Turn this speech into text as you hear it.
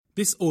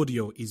This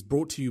audio is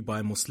brought to you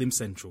by Muslim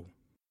Central.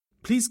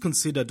 Please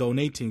consider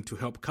donating to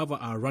help cover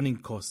our running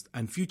costs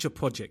and future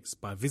projects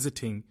by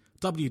visiting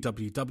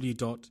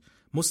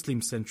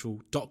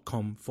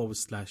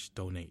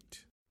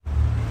www.muslimcentral.com/donate.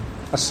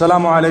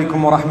 Assalamu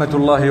alaikum wa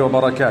rahmatullahi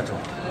wa barakatuh.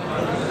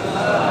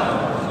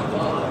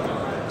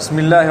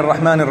 Bismillahir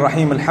Rahmanir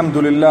Rahim.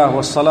 Alhamdulillah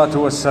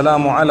wassalatu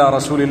wassalamu ala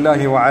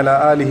Rasulillahi wa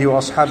ala alihi wa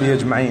ashabihi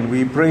ajma'in.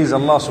 We praise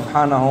Allah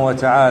subhanahu wa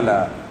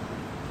ta'ala.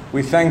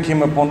 We thank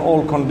Him upon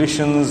all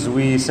conditions.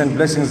 We send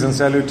blessings and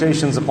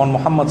salutations upon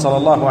Muhammad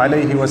sallallahu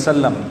alayhi wa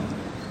sallam,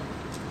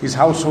 his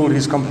household,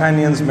 his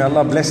companions. May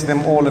Allah bless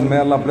them all, and may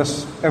Allah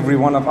bless every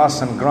one of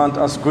us and grant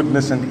us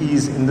goodness and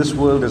ease in this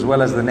world as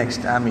well as the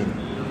next. Ameen.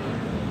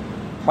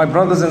 My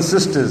brothers and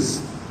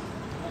sisters,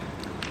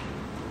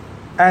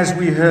 as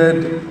we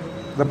heard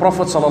the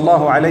Prophet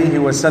sallallahu alayhi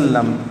wa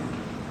sallam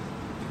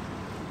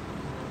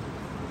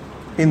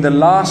in the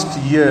last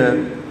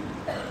year,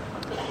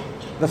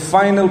 the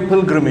final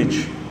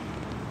pilgrimage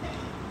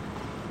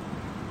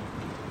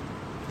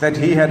that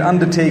he had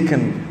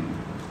undertaken,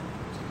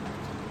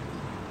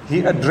 he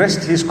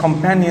addressed his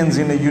companions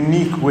in a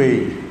unique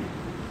way.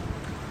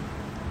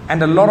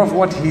 And a lot of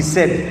what he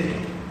said,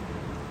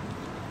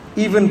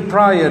 even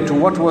prior to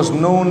what was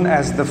known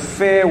as the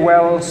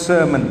farewell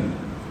sermon,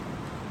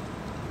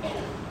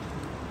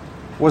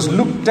 was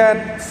looked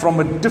at from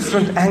a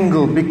different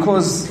angle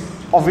because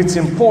of its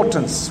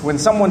importance. When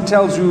someone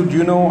tells you,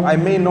 you know, I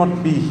may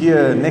not be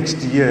here next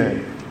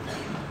year,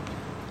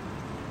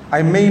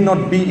 I may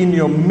not be in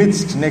your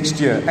midst next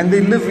year, and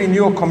they live in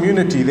your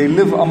community, they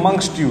live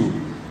amongst you,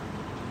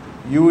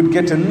 you would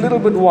get a little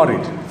bit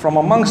worried. From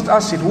amongst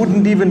us, it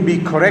wouldn't even be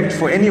correct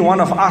for any one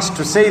of us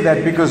to say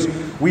that because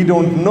we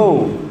don't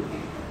know.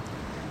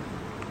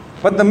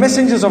 But the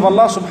messengers of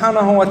Allah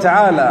subhanahu wa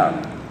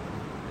ta'ala,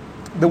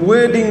 the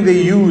wording they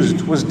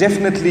used was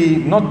definitely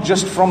not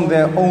just from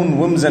their own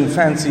whims and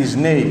fancies,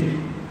 nay,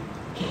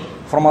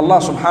 from Allah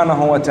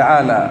subhanahu wa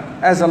ta'ala.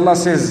 As Allah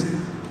says,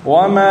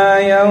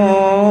 وَمَا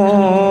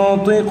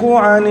يَنطِقُ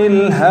عَنِ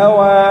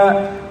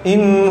الْهَوَىٰ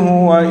إِنْ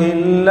هُوَ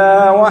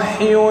إِلَّا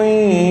وَحْيٌ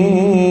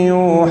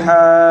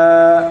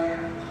يُوحَىٰ.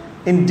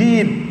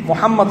 Indeed,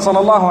 Muhammad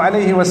sallallahu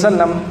alayhi wa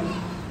sallam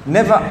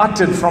never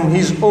uttered from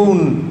his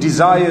own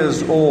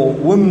desires or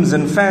whims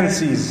and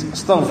fancies,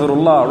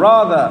 astaghfirullah.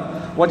 Rather,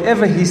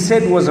 whatever he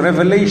said was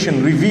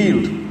revelation,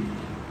 revealed.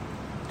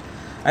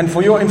 And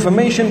for your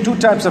information, two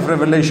types of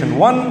revelation.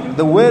 One,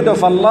 the word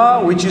of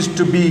Allah, which is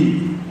to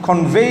be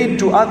conveyed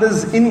to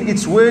others in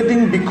its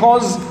wording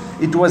because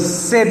it was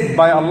said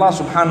by Allah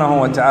subhanahu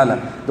wa ta'ala.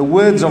 The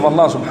words of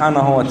Allah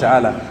subhanahu wa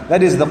ta'ala.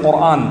 That is the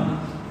Quran.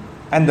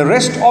 And the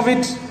rest of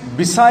it,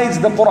 besides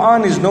the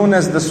Quran, is known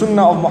as the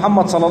Sunnah of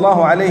Muhammad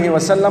sallallahu alayhi wa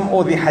sallam,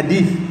 or the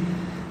Hadith.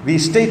 The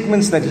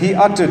statements that he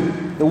uttered,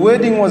 the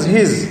wording was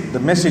his, the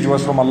message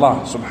was from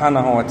Allah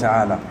subhanahu wa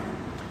ta'ala.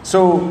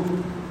 So,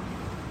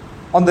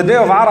 on the day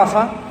of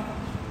Arafah,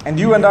 and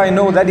you and I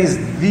know that is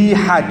the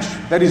Hajj,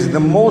 that is the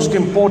most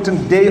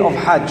important day of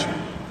Hajj.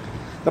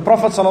 The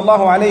Prophet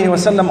sallallahu alayhi wa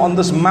sallam on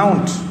this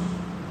mount,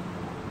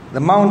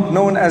 the mount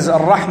known as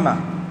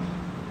Ar-Rahmah,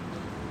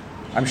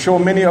 I'm sure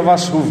many of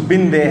us who've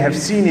been there have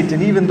seen it,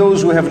 and even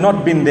those who have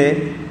not been there,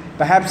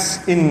 perhaps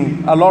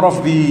in a lot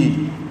of the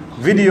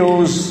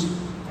videos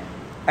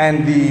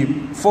and the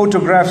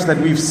photographs that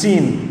we've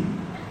seen,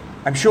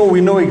 I'm sure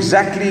we know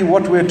exactly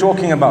what we're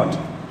talking about.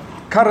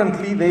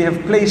 Currently, they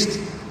have placed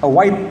a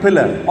white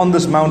pillar on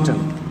this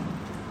mountain.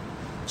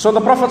 So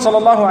the Prophet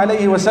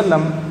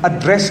ﷺ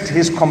addressed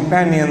his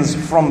companions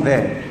from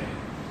there.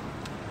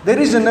 There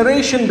is a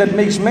narration that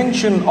makes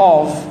mention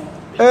of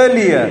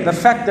earlier the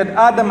fact that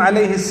Adam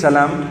alayhi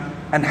salam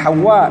and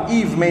Hawa,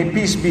 Eve, may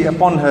peace be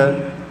upon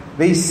her,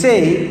 they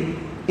say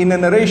in a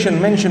narration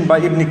mentioned by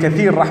Ibn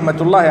Kathir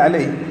rahmatullahi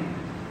alayhi,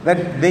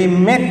 that they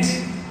met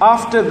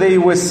after they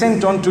were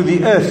sent onto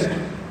the earth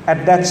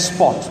at that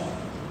spot.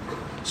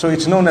 So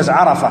it's known as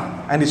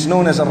Arafah, and it's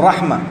known as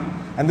Ar-Rahmah.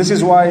 And this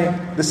is why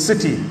the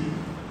city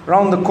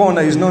around the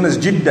corner is known as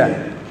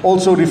Jeddah,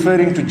 also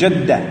referring to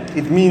Jeddah.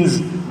 It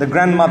means the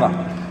grandmother.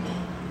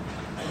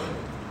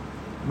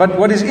 But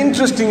what is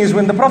interesting is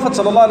when the Prophet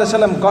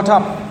ﷺ got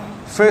up,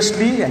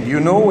 firstly, and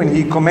you know when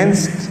he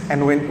commenced,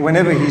 and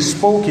whenever he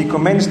spoke, he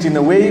commenced in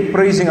a way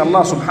praising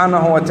Allah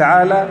subhanahu wa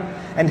ta'ala.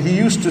 And he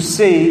used to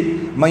say,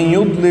 مَنْ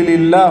يُضْلِلِ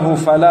اللَّهُ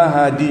فَلَا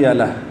هَادِيَ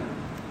لَهُ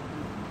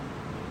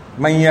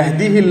مَنْ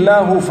يَهْدِهِ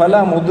اللَّهُ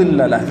فَلَا مُضِلَّ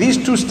لَهُ. These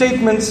two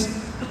statements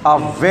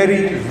are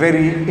very,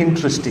 very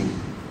interesting.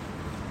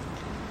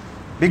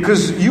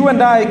 Because you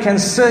and I can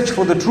search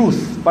for the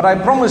truth. But I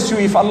promise you,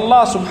 if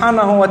Allah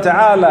subhanahu wa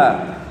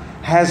ta'ala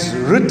has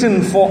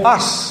written for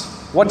us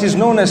what is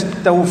known as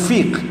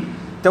tawfiq.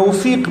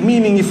 Tawfiq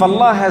meaning if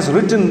Allah has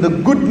written the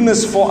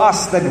goodness for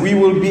us that we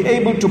will be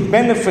able to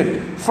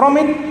benefit from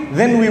it,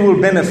 then we will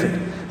benefit.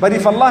 But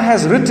if Allah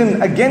has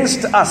written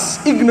against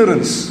us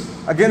ignorance,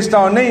 against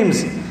our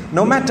names,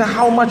 no matter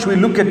how much we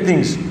look at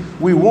things,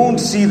 we won't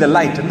see the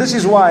light. And this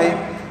is why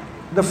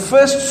the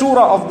first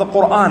surah of the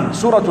Quran,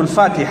 Surah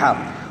Al-Fatiha,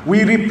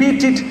 we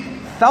repeat it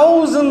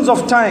thousands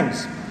of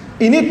times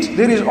In it,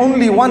 there is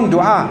only one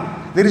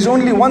dua. There is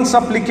only one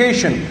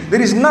supplication.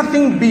 There is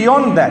nothing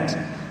beyond that.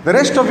 The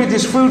rest of it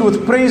is filled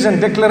with praise and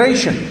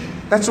declaration.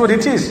 That's what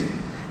it is.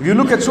 If you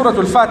look at Surah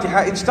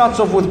Al-Fatiha, it starts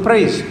off with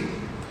praise.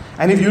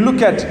 And if you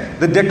look at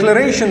the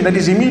declaration that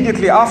is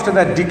immediately after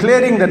that,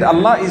 declaring that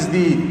Allah is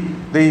the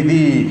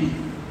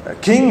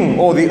king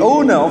or the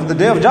owner of the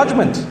Day of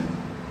Judgment.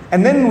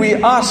 And then we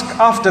ask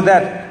after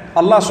that,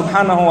 Allah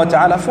subhanahu wa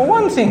ta'ala for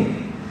one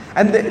thing.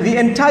 And the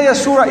entire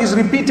surah is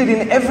repeated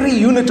in every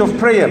unit of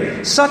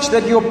prayer, such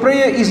that your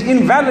prayer is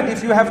invalid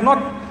if you have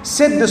not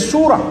said the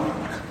surah.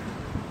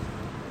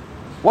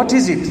 What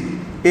is it?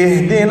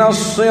 اهدنا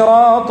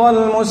الصراط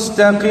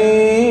المستقيم.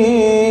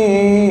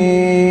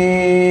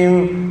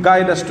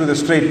 Guide us to the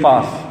straight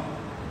path.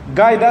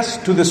 Guide us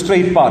to the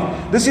straight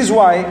path. This is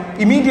why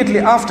immediately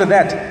after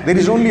that there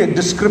is only a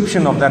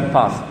description of that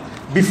path.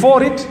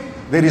 Before it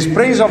there is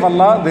praise of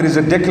Allah, there is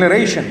a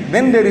declaration,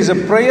 then there is a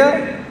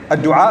prayer, a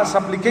dua,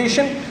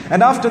 supplication,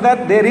 and after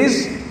that there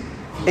is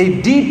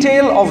a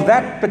detail of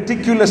that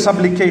particular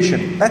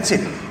supplication. That's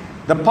it.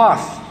 The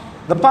path.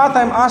 The path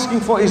I'm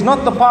asking for is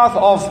not the path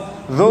of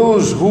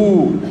those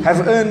who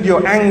have earned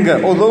your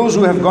anger or those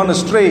who have gone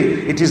astray.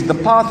 It is the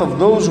path of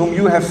those whom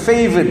you have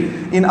favored.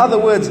 In other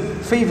words,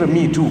 favor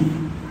me too.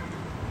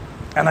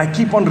 And I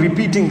keep on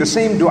repeating the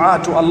same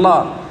dua to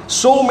Allah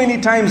so many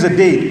times a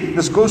day.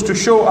 This goes to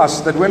show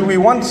us that when we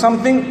want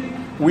something,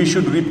 we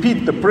should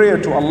repeat the prayer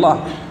to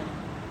Allah.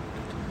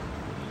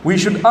 We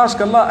should ask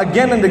Allah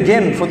again and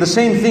again for the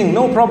same thing,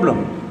 no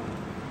problem.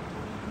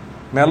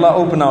 May Allah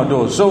open our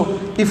doors. So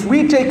if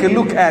we take a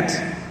look at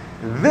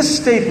this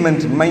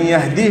statement, مَنْ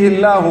يَهْدِهِ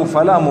اللَّهُ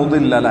فَلَا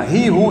مُضِلَّ لَهُ.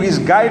 He who is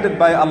guided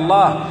by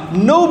Allah,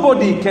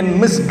 nobody can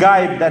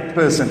misguide that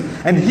person.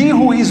 And he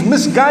who is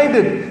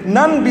misguided,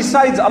 none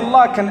besides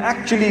Allah can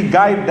actually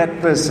guide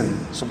that person.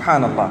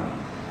 Subhanallah.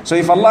 So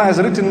if Allah has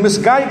written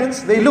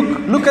misguidance, they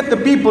look at the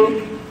people.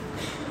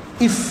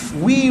 If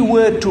we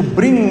were to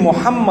bring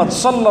Muhammad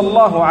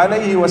sallallahu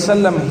alayhi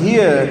wasallam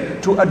here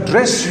to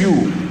address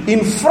you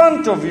in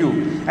front of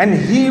you, and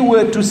he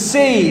were to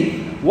say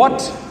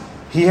what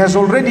he has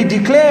already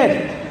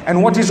declared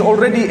and what is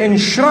already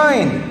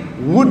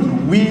enshrined, would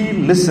we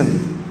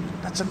listen?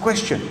 That's a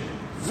question.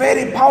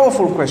 Very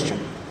powerful question.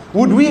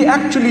 Would we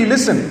actually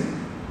listen?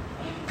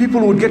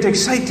 People would get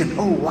excited.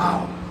 Oh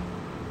wow,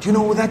 do you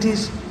know who that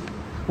is?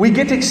 We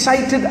get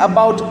excited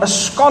about a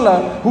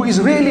scholar who is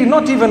really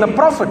not even a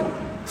prophet.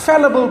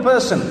 Fallible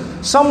person.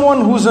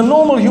 Someone who's a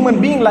normal human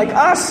being like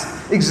us.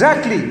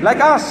 Exactly, like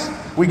us.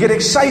 We get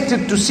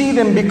excited to see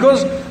them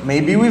because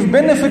maybe we've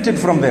benefited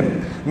from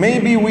them.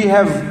 Maybe we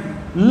have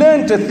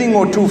learned a thing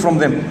or two from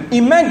them.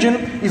 Imagine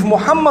if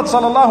Muhammad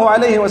sallallahu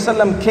alayhi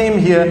wasallam came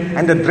here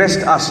and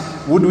addressed us.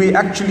 Would we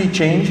actually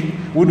change?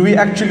 Would we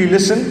actually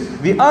listen?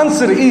 The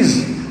answer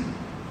is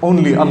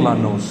only Allah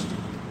knows.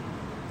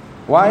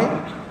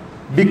 Why?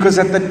 Because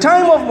at the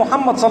time of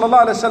Muhammad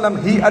sallallahu alaihi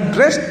wasallam, he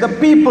addressed the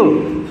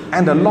people,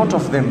 and a lot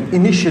of them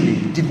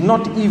initially did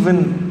not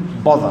even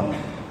bother.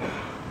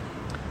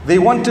 They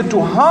wanted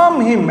to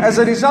harm him as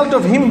a result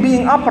of him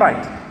being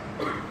upright.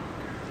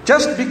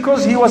 Just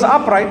because he was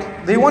upright,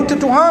 they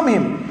wanted to harm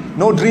him.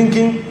 No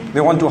drinking,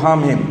 they want to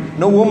harm him.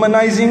 No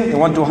womanizing, they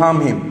want to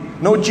harm him.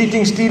 No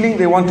cheating, stealing,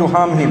 they want to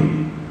harm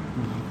him.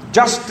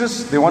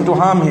 Justice, they want to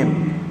harm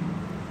him.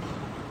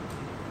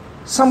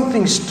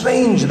 Something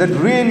strange that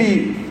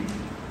really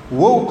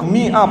woke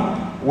me up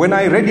when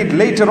I read it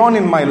later on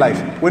in my life.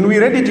 When we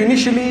read it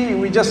initially,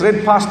 we just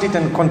read past it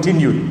and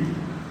continued.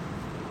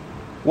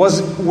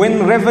 Was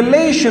when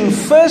revelation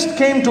first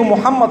came to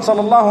Muhammad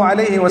sallallahu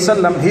alayhi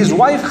wasallam, his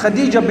wife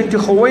Khadija bint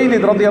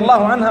Khuwaylid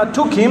radiyallahu anha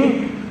took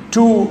him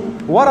to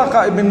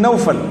Waraqa ibn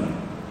Nawfal,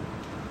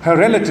 her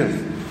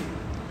relative.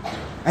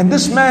 And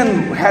this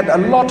man had a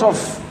lot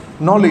of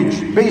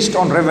knowledge based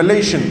on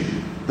revelation,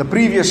 the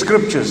previous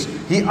scriptures.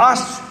 He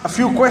asked a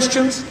few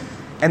questions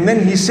and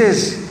then he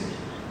says,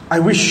 I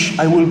wish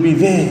I will be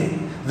there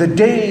the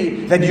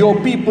day that your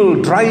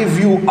people drive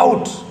you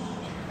out.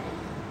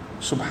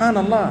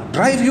 Subhanallah,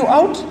 drive you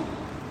out?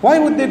 Why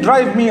would they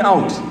drive me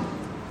out?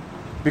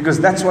 Because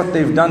that's what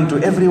they've done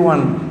to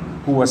everyone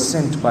who was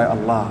sent by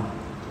Allah.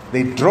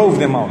 They drove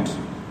them out.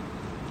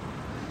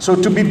 So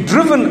to be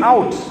driven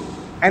out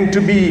and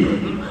to be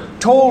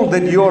told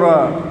that you're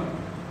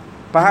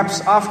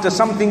perhaps after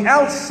something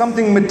else,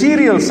 something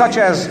material such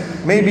as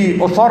maybe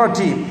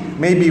authority,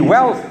 maybe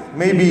wealth,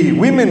 maybe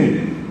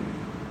women,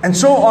 and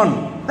so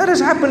on. That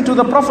has happened to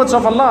the prophets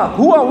of Allah.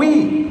 Who are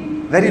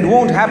we that it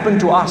won't happen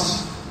to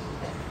us?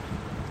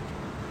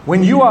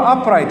 When you are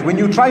upright, when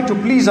you try to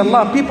please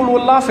Allah, people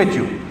will laugh at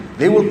you.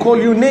 They will call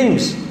you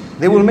names.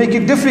 They will make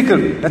it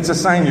difficult. That's a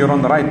sign you're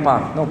on the right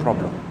path. No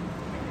problem.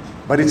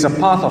 But it's a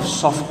path of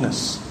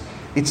softness.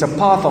 It's a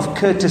path of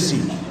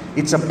courtesy.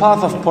 It's a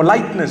path of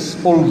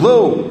politeness.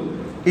 Although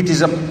it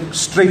is a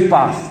straight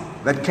path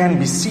that can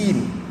be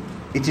seen.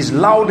 It is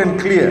loud and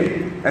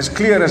clear as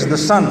the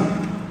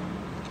sun.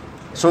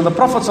 So the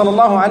Prophet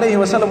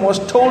ﷺ was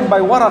told by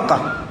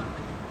Waraqa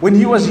when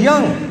he was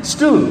young,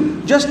 still,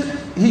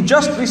 he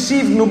just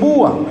received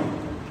nubuwah.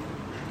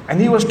 And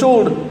he was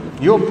told,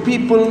 your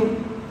people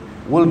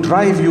will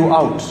drive you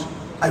out.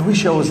 I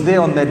wish I was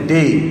there on that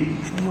day.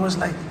 And he was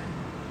like,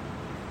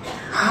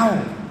 how?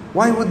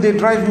 Why would they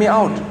drive me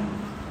out?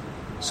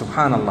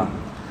 Subhanallah.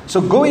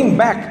 So going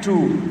back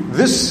to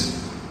this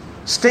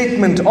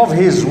statement of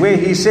his where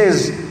he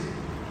says,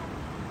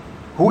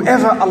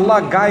 whoever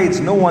Allah guides,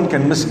 no one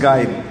can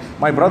misguide.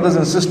 My brothers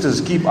and sisters,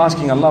 keep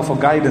asking Allah for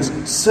guidance.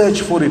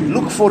 Search for it,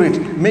 look for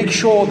it. Make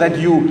sure that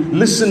you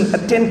listen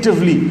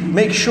attentively.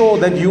 Make sure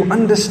that you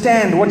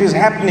understand what is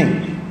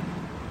happening.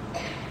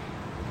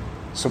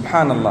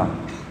 Subhanallah.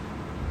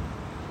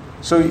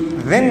 So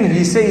then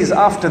he says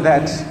after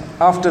that,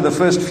 after the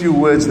first few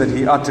words that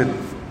he uttered,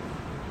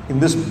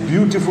 in this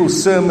beautiful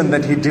sermon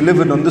that he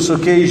delivered on this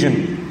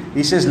occasion,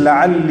 he says,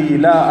 لَعَلِّي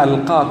لَا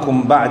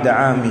أَلْقَاكُمْ بَعْدَ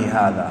عَامِي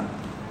هَذَا.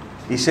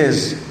 He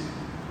says,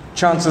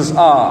 chances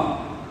are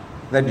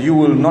that you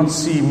will not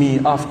see me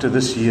after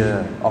this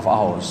year of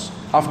ours.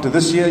 After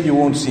this year, you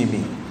won't see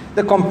me.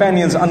 The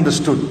companions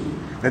understood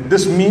that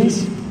this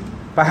means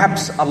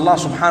perhaps Allah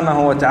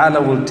subhanahu wa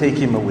ta'ala will take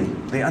him away.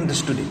 They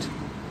understood it.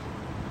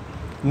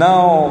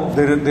 Now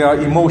there are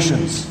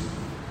emotions.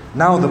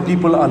 Now the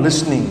people are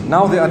listening.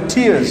 Now there are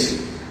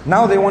tears.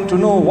 Now they want to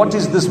know what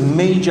is this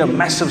major,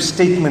 massive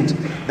statement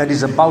that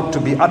is about to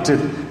be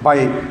uttered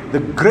by the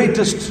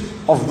greatest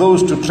of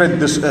those to tread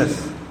this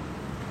earth.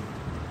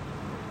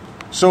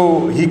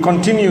 So he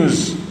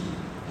continues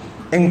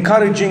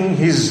encouraging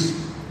his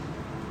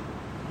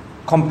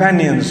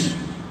companions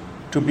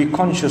to be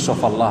conscious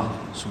of Allah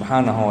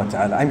subhanahu wa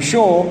ta'ala. I'm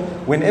sure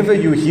whenever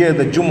you hear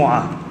the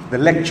Jumu'ah, the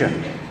lecture,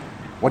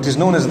 what is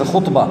known as the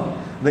khutbah,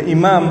 the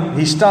Imam,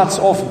 he starts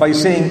off by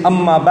saying,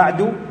 Amma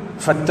ba'du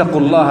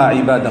fattaqullaha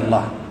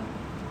ibadallah.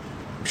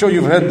 I'm sure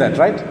you've heard that,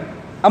 right?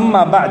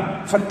 Amma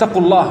ba'd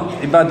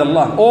fattaqullaha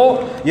ibadallah.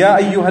 Or, Ya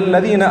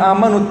ayyuhalladhina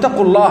amanu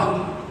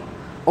attaqullah.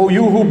 O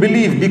you who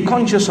believe, be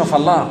conscious of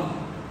Allah.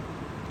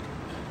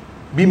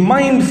 Be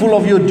mindful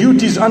of your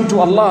duties unto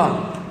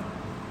Allah.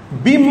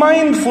 Be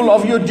mindful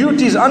of your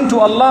duties unto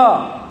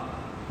Allah.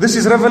 This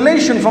is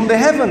revelation from the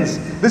heavens.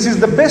 This is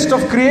the best of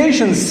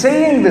creation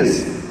saying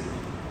this.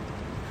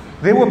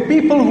 There were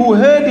people who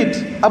heard it.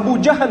 Abu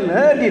Jahl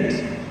heard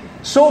it.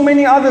 So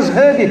many others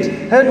heard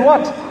it. Heard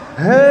what?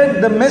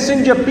 Heard the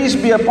messenger, peace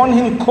be upon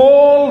him,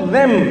 call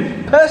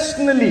them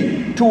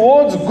personally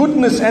towards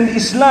goodness and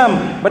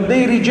Islam, but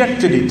they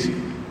rejected it.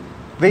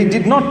 They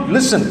did not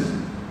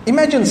listen.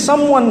 Imagine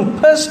someone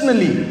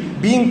personally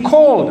being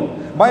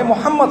called by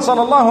Muhammad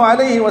sallallahu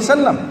alayhi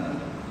wasallam.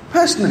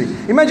 Personally.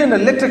 Imagine a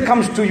letter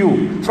comes to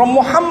you from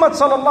Muhammad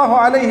sallallahu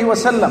alayhi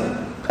wasallam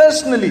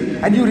personally,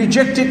 and you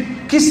reject it.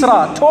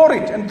 Kisra tore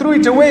it and threw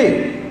it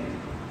away.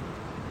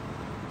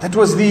 That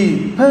was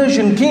the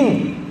Persian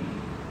king.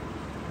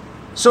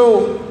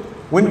 So,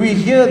 when we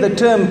hear the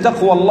term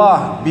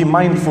taqwallah, be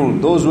mindful,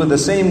 those were the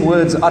same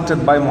words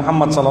uttered by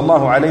Muhammad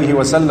sallallahu alayhi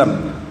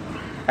wasallam.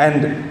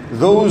 And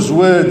those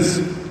words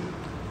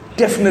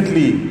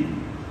definitely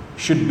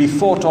should be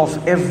thought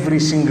of every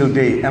single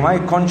day. Am I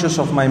conscious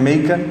of my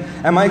Maker?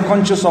 Am I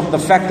conscious of the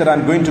fact that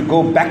I'm going to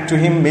go back to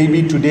Him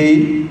maybe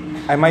today?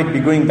 I might be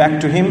going back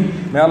to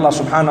Him. May Allah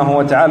subhanahu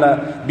wa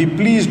ta'ala be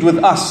pleased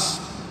with us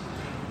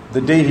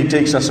the day He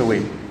takes us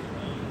away.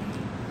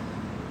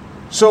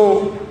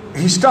 So,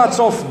 he starts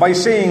off by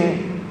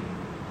saying,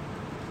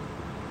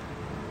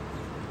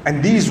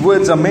 and these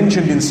words are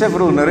mentioned in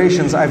several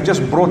narrations, I've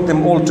just brought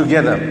them all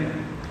together.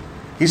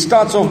 He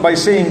starts off by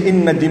saying,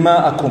 Inna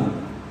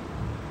dima'akum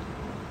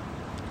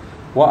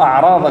wa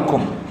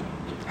a'radakum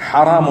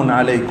haramun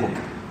alaykum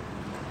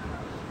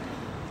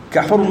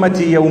ka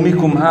hurmati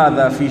yawmikum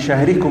hadha fi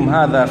shahrikum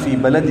hadha fi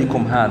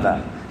baladikum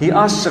hadha. He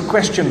asks a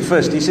question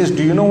first. He says,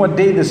 do you know what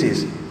day this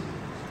is?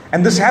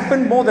 And this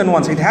happened more than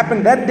once. It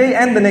happened that day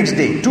and the next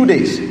day, 2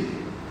 days.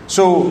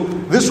 So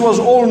this was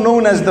all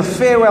known as the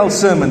farewell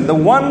sermon. The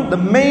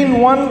main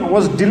one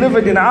was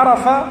delivered in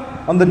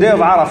Arafah, on the day of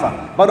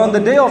Arafah. But on the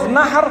day of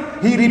Nahr,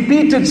 he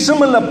repeated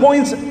similar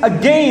points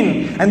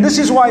again. And this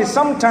is why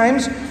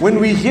sometimes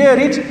when we hear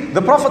it,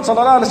 the Prophet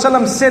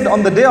ﷺ said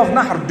on the day of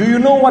Nahr, do you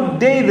know what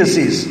day this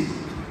is?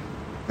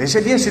 They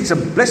said, yes, it's a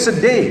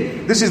blessed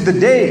day. This is the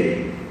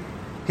day.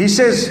 He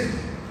says,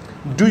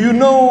 do you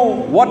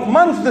know what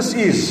month this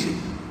is?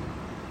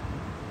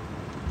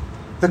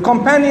 The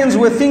companions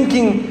were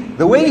thinking,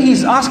 the way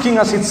he's asking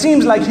us, it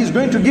seems like he's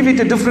going to give it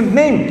a different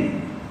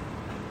name.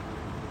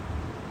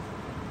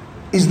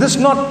 Is this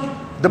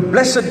not the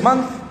blessed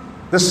month,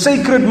 the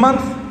sacred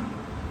month?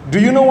 Do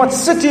you know what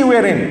city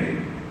we're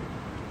in?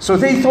 So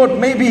they thought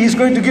maybe he's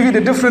going to give it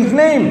a different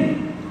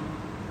name.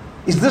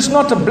 Is this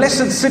not a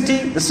blessed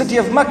city, the city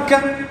of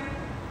Mecca?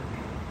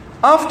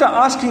 After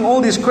asking all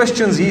these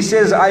questions, he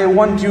says, I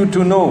want you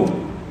to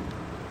know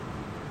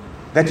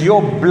that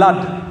your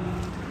blood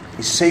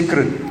is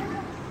sacred.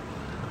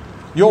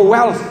 Your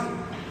wealth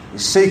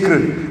is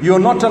sacred. You're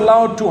not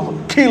allowed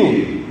to kill.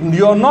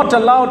 You're not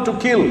allowed to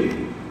kill.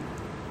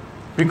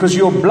 Because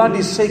your blood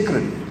is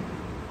sacred.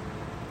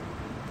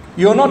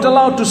 You're not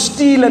allowed to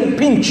steal and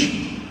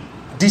pinch,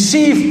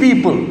 deceive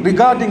people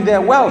regarding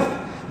their wealth.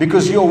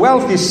 because your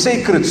wealth is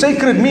sacred.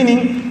 Sacred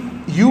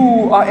meaning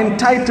you are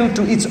entitled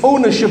to its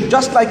ownership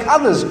just like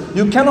others.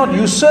 You cannot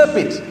usurp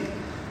it.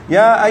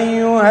 يا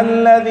أيها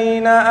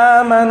الذين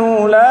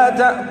آمنوا لا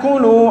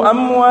تأكلوا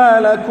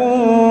أموالكم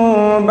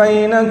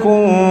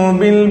بينكم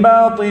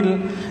بالباطل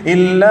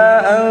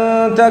إلا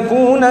أن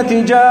تكون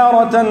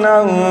تجارة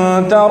عن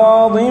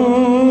تراض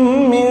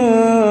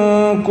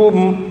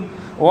منكم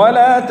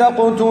ولا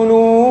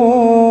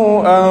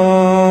تقتلوا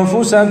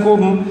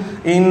أنفسكم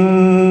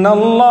إن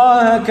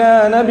الله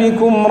كان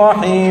بكم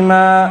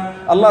رحيما.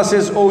 Allah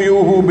says, O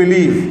you who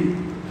believe,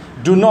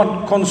 do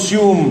not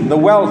consume the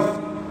wealth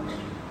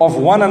of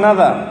one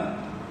another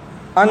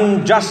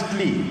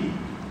unjustly,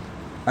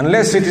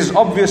 unless it is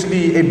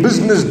obviously a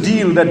business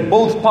deal that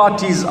both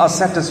parties are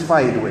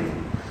satisfied with.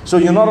 So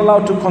you're not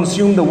allowed to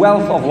consume the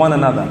wealth of one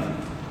another.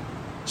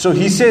 So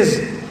he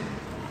says,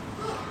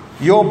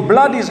 your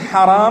blood is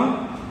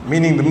haram,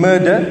 meaning the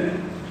murder.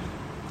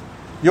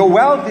 Your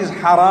wealth is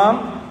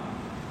haram,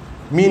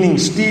 meaning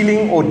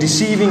stealing or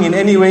deceiving in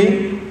any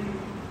way.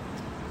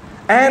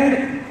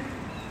 And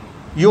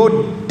your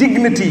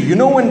dignity. You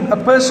know, when a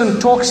person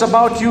talks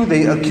about you,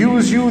 they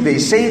accuse you, they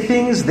say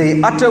things, they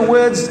utter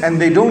words,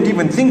 and they don't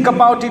even think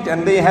about it,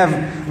 and they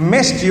have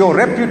messed your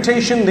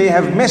reputation, they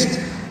have messed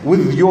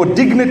with your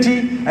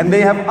dignity, and they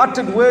have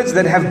uttered words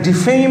that have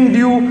defamed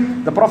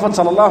you. The Prophet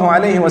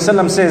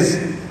ﷺ says,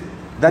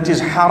 that is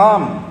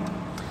haram.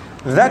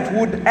 That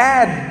would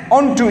add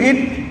onto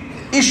it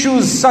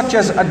issues such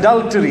as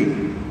adultery,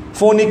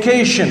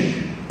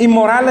 fornication,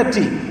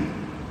 immorality,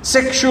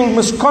 sexual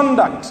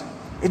misconduct.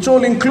 It's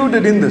all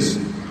included in this.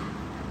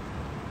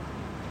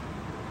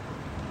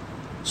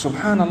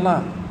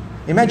 Subhanallah.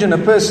 Imagine a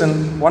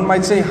person, one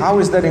might say, how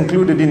is that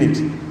included in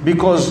it?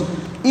 Because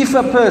if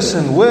a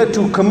person were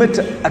to commit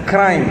a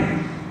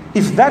crime,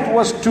 if that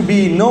was to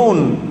be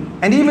known,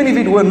 and even if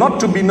it were not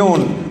to be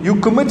known, you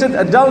committed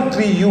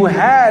adultery, you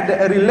had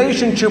a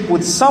relationship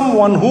with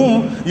someone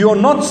whom you're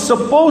not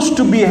supposed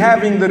to be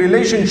having the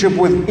relationship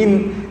with.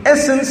 In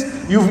essence,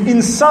 you've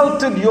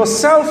insulted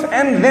yourself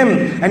and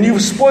them, and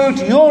you've spoiled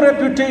your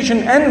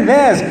reputation and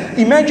theirs.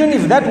 Imagine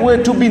if that were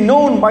to be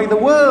known by the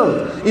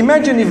world.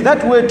 Imagine if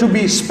that were to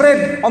be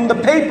spread on the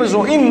papers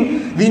or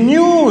in the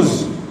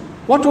news.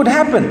 What would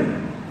happen?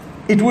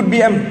 It would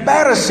be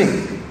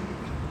embarrassing.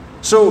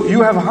 So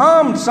you have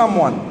harmed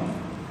someone.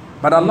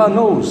 But Allah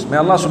knows. May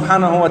Allah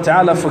subhanahu wa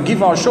ta'ala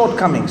forgive our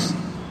shortcomings.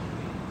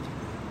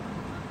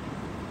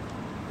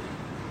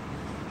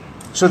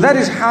 So that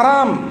is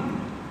haram.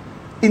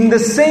 In the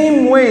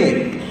same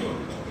way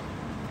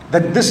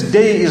that this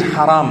day is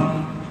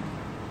haram.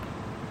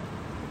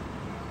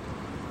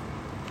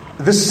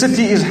 This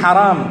city is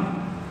haram.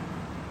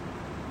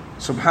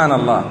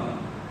 Subhanallah.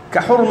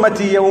 كحرمة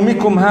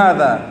يومكم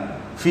هذا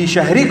في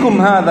شهركم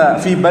هذا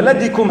في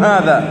بلدكم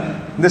هذا.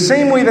 The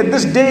same way that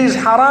this day is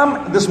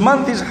haram, this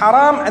month is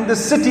haram, and the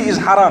city is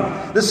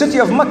haram. The city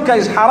of Mecca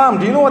is haram.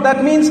 Do you know what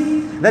that means?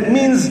 That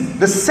means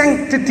the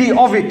sanctity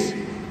of it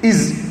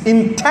is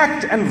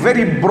intact and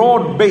very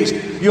broad-based.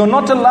 You're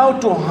not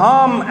allowed to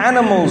harm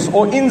animals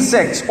or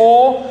insects,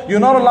 or you're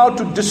not allowed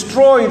to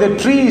destroy the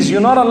trees.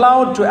 You're not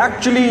allowed to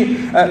actually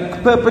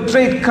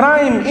perpetrate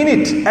crime in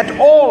it at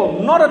all.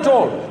 Not at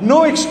all.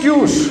 No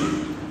excuse.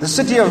 The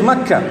city of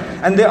Mecca.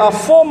 And there are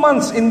 4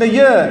 months in the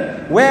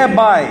year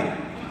whereby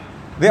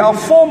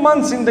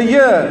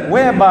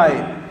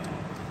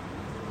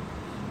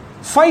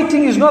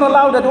fighting is not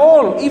allowed at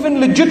all.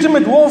 Even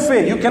legitimate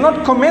warfare, you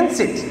cannot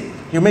commence it.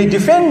 You may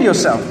defend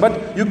yourself,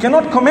 but you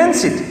cannot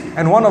commence it.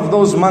 And one of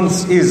those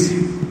months is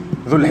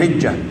Dhul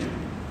Hijjah.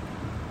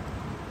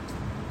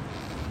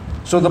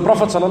 So the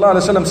Prophet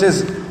ﷺ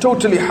says,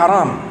 totally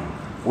haram.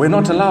 We're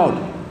not allowed.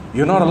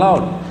 You're not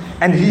allowed.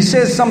 And he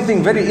says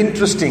something very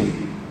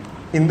interesting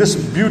in this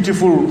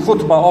beautiful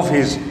khutbah of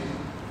his.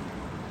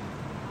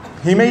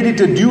 He made it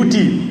a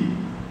duty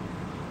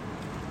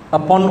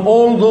upon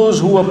all those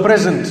who were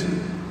present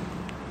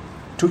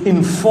to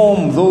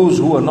inform those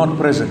who are not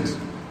present.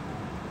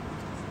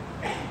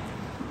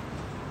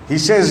 He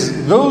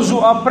says, those who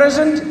are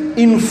present,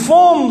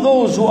 inform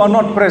those who are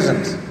not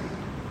present.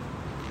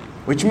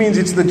 Which means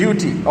it's the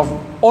duty of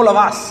all of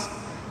us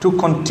to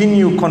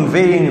continue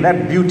conveying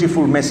that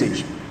beautiful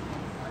message.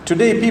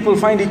 Today people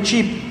find it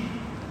cheap.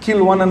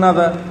 Kill one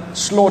another,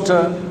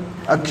 slaughter,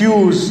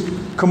 accuse,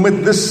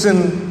 commit this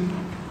sin,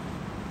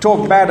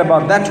 talk bad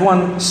about that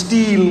one,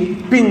 steal,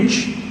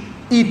 pinch,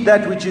 eat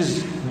that which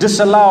is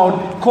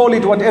disallowed, call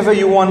it whatever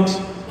you want.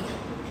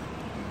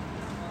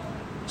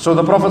 So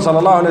the Prophet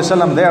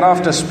ﷺ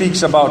thereafter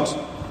speaks about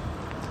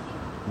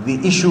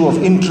the issue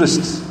of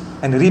interest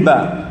and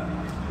riba.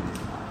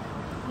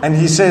 And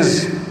he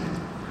says,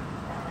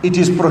 it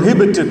is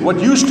prohibited. What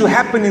used to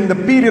happen in the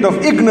period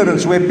of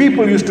ignorance, where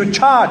people used to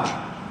charge,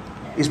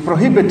 is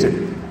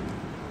prohibited.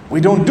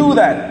 We don't do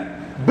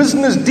that.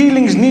 Business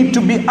dealings need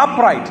to be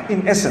upright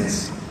in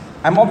essence.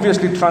 I'm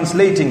obviously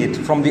translating it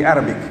from the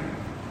Arabic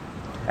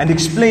and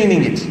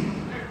explaining it.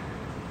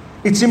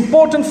 It's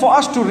important for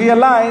us to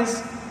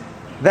realize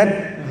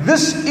that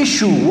this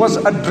issue was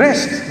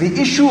addressed, the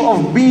issue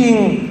of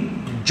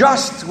being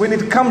just when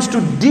it comes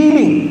to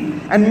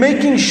dealing and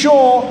making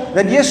sure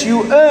that yes,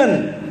 you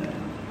earn.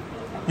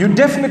 You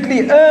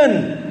definitely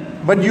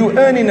earn, but you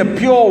earn in a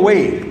pure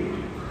way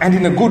and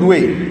in a good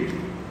way.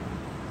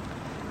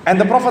 And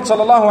the Prophet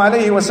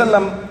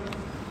ﷺ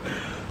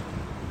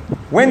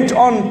went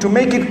on to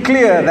make it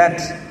clear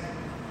that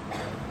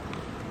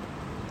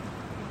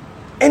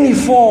any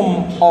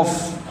form of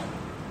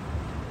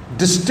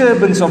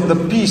disturbance of the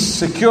peace,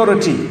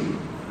 security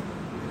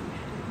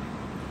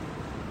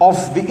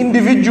of the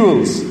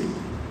individuals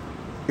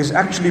is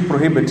actually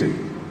prohibited.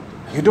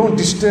 You don't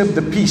disturb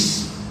the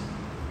peace.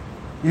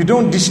 You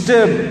don't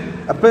disturb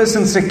a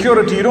person's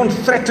security. You don't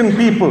threaten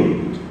people.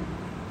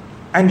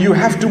 And you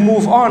have to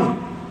move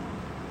on.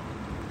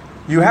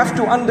 You have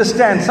to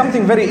understand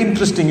something very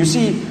interesting. You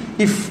see,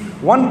 if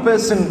one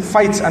person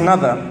fights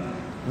another,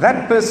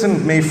 that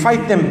person may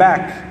fight them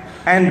back.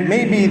 And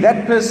maybe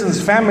that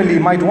person's family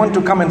might want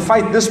to come and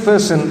fight this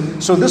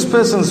person. So this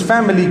person's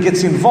family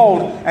gets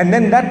involved. And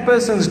then that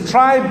person's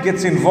tribe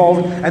gets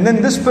involved. And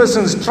then this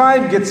person's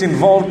tribe gets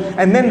involved.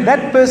 And then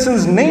that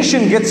person's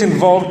nation gets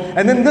involved.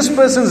 And then this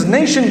person's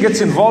nation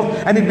gets involved.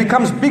 And it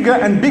becomes bigger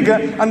and bigger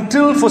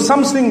until for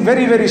something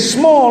very, very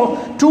small,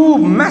 two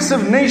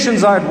massive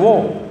nations are at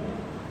war.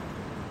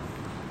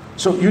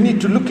 So you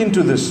need to look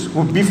into this.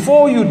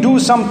 Before you do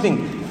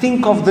something,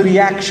 think of the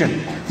reaction.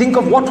 Think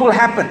of what will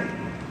happen.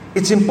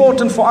 It's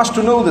important for us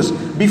to know this.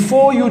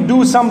 Before you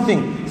do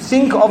something,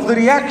 think of the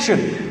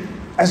reaction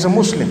as a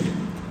Muslim.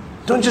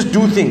 Don't just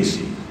do things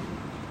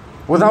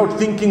without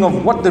thinking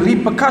of what the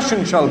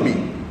repercussion shall be.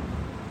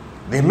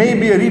 There may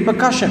be a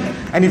repercussion.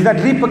 And if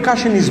that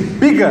repercussion is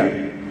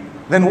bigger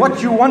than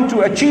what you want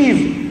to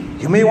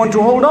achieve, you may want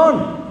to hold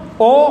on.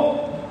 Or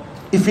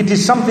if it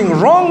is something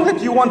wrong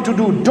that you want to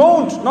do,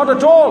 don't, not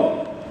at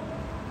all.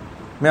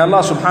 May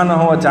Allah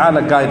subhanahu wa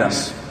ta'ala guide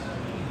us.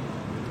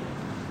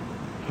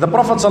 The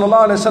Prophet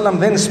ﷺ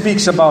then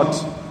speaks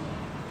about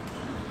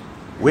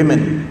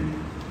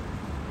women.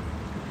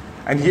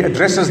 And he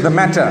addresses the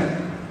matter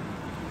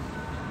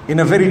in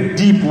a very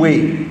deep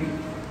way.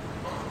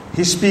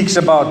 He speaks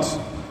about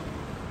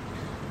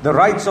the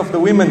rights of the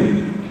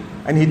women,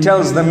 and he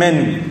tells the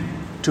men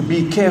to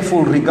be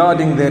careful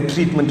regarding their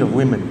treatment of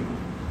women.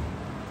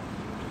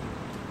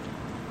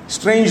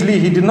 Strangely,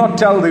 he did not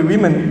tell the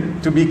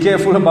women to be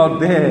careful about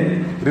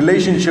their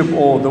relationship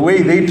or the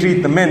way they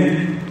treat the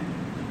men.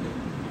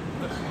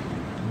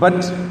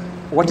 But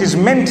what is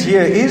meant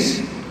here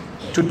is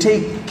to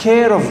take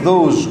care of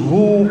those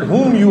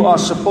whom you are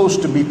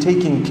supposed to be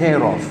taking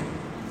care of.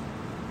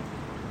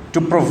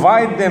 To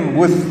provide them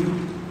with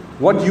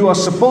what you are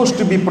supposed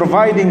to be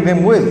providing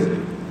them with.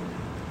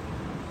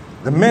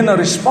 The men are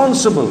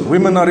responsible,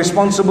 women are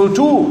responsible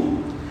too.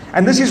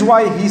 And this is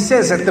why he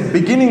says at the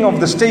beginning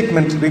of the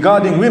statement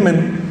regarding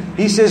women,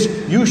 he says,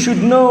 you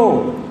should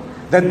know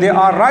that there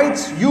are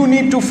rights you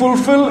need to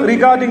fulfill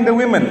regarding the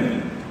women.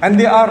 And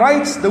there are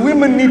rights the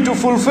women need to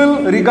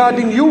fulfill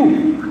regarding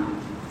you.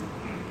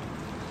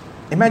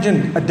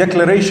 Imagine a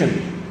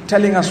declaration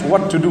telling us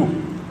what to do.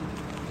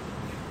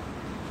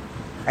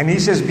 And he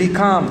says, be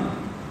calm.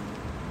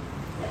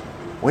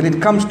 When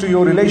it comes to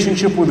your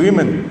relationship with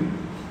women,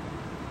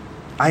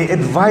 I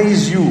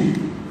advise you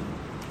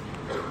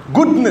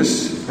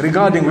goodness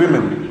regarding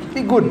women.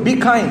 Be good, be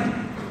kind.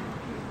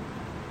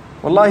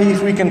 Wallahi,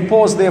 if we can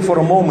pause there for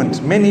a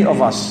moment, many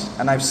of us,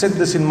 and I've said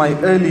this in my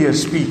earlier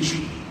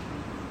speech,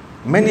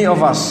 many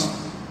of us,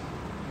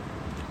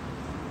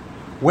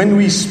 when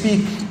we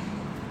speak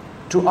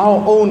to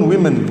our own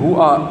women who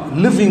are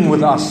living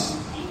with us,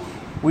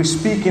 we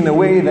speak in a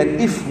way that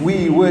if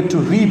we were to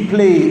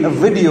replay a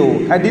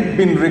video, had it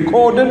been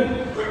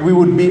recorded, we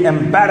would be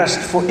embarrassed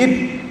for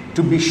it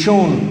to be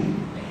shown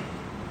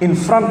in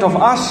front of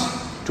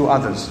us to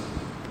others.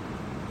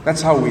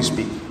 That's how we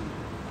speak.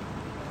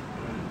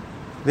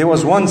 There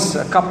was once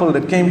a couple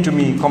that came to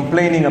me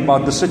complaining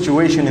about the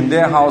situation in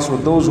their house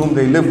with those whom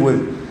they live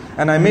with.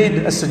 And I made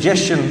a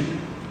suggestion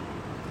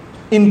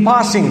in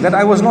passing that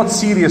I was not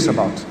serious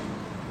about.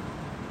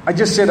 I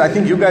just said, I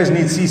think you guys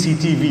need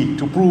CCTV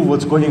to prove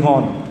what's going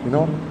on, you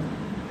know.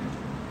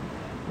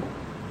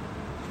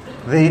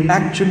 They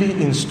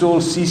actually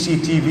installed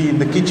CCTV in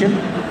the kitchen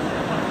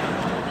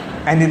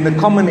and in the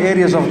common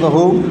areas of the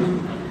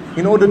home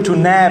in order to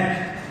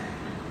nab,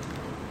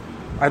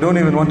 I don't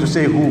even want to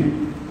say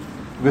who,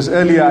 because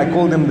earlier I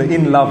called them the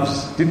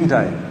in-loves, didn't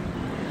I?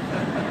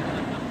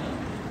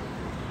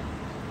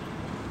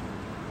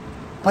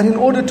 But in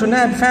order to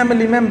nab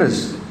family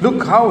members,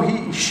 look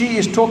how she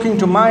is talking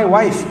to my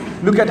wife,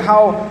 look at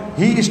how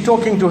he is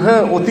talking to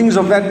her, or things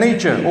of that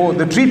nature, or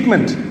the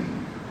treatment.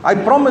 I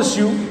promise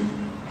you,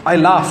 I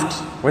laughed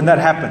when that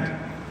happened.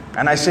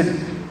 And I said,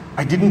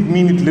 I didn't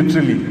mean it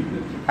literally.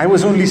 I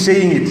was only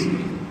saying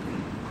it.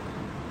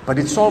 But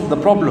it solved the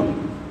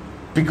problem.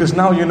 Because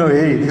now you know,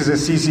 hey, there's a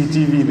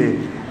CCTV there.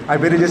 I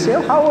better just say,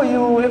 oh, how are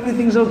you?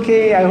 Everything's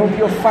okay. I hope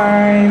you're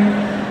fine.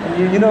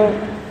 And you know,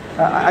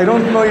 I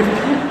don't know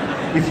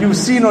if you've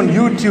seen on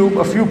YouTube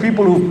a few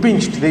people who've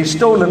pinched, they've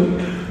stolen.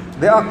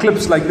 There are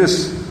clips like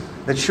this.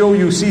 that show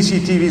you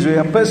CCTVs where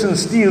a person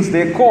steals,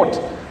 they're caught,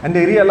 and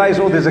they realize,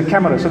 oh, there's a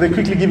camera, so they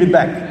quickly give it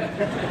back.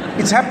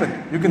 It's happened.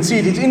 You can see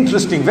it. It's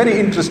interesting, very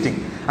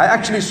interesting. I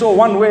actually saw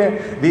one where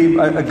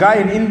a guy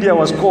in India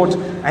was caught,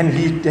 and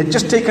he had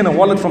just taken a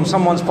wallet from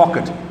someone's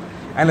pocket.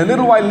 And a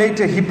little while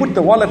later, he put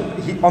the wallet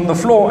on the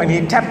floor, and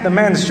he tapped the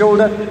man's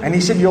shoulder, and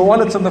he said, your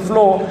wallet's on the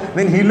floor.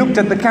 Then he looked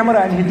at the camera,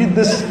 and he did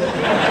this.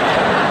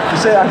 He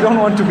said, I don't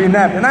want to be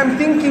nabbed. And I'm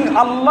thinking,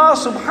 Allah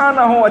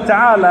subhanahu wa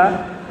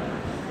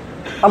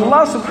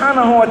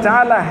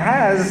ta'ala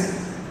has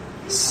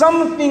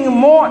something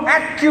more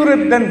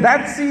accurate than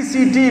that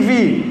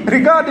CCTV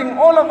regarding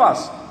all of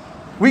us.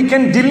 We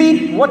can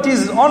delete what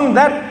is on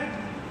that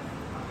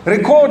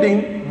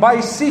recording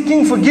by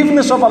seeking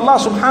forgiveness of Allah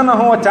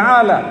subhanahu wa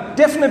ta'ala.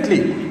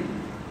 Definitely.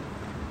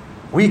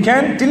 We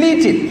can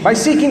delete it by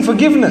seeking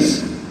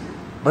forgiveness.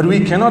 But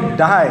we cannot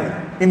die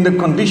in the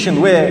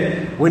condition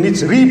where when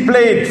it's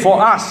replayed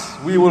for us,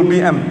 we will be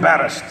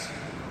embarrassed.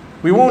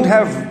 We won't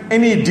have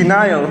any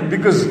denial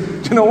because,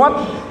 you know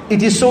what?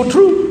 It is so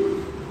true.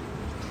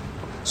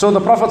 So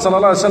the Prophet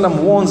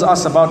ﷺ warns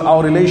us about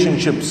our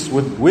relationships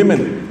with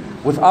women,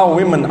 with our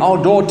women,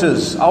 our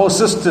daughters, our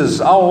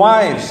sisters, our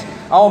wives,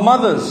 our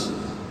mothers,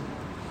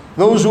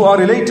 those who are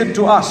related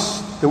to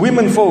us, the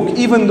women folk,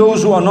 even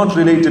those who are not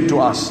related to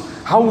us,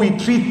 how we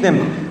treat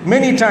them.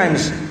 Many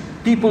times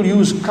people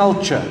use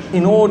culture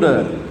in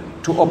order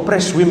to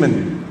oppress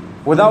women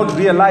without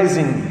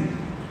realizing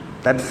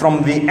that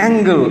from the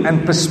angle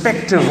and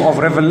perspective of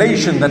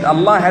revelation that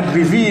Allah had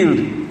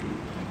revealed,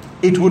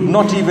 it would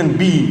not even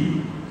be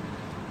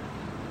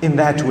in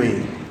that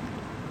way.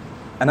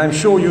 And I'm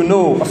sure you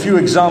know a few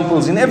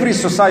examples in every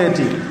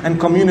society and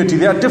community.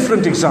 There are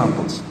different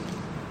examples.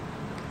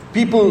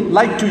 People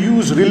like to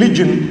use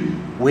religion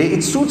where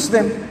it suits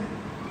them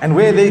and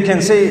where they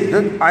can say,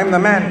 I'm the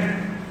man.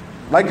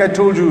 Like I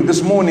told you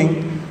this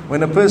morning,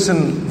 when a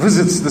person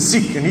visits the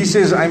sick and he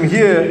says, I'm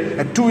here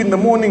at 2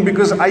 a.m.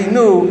 because I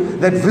know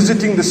that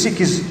visiting the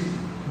sick is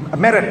a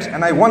merit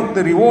and I want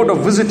the reward of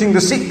visiting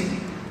the sick.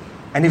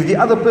 And if the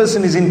other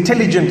person is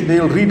intelligent,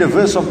 they'll read a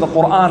verse of the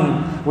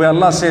Quran where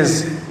Allah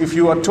says, if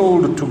you are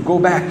told to go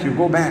back, you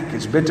go back.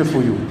 It's better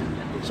for you.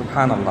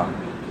 Subhanallah.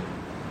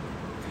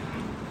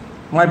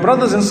 My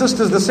brothers and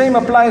sisters, the same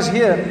applies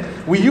here.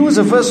 We use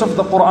a verse of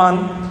the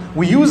Quran,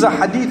 we use a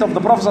hadith of the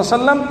Prophet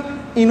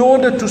ﷺ in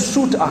order to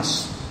suit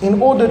us,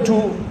 in order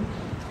to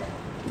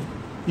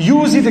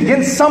use it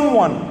against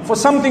someone for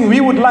something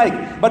we would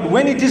like. But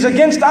when it is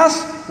against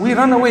us, we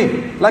run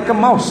away like a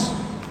mouse.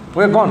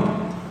 We're gone.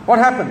 What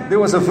happened? There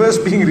was a verse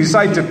being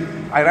recited.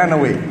 I ran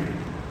away.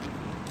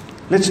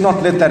 Let's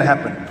not let that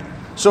happen.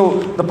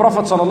 So the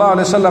Prophet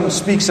ﷺ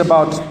speaks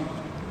about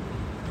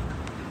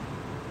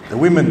the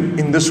women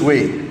in this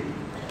way.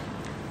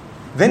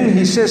 Then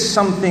he says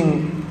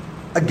something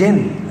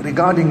again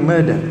regarding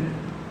murder.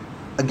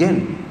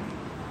 Again.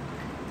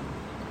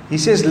 He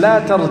says,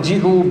 لا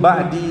ترجعوا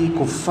بعدي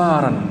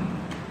كفارا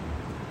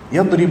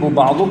يضرب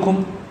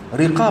بعضكم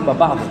رقاب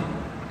بعض.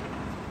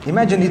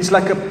 Imagine it's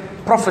like a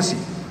prophecy.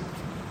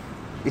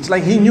 It's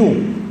like he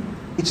knew.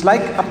 It's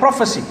like a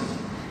prophecy.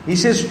 He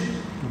says,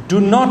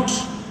 do not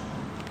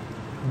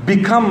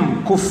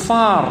become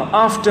kuffar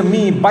after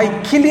me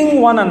by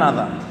killing one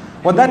another.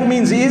 What that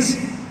means is,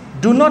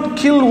 do not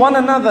kill one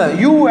another.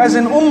 You as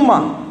an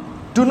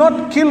ummah, do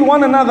not kill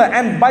one another.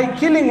 And by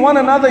killing one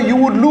another, you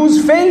would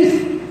lose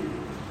faith.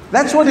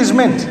 That's what is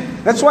meant.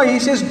 That's why he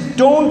says,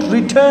 don't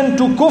return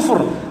to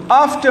kufr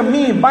after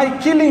me by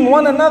killing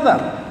one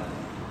another.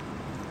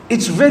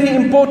 It's very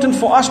important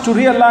for us to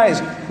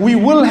realize we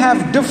will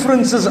have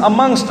differences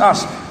amongst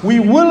us. We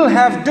will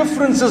have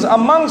differences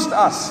amongst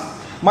us.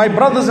 My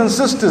brothers and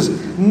sisters,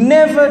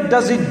 never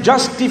does it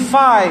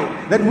justify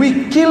that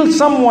we kill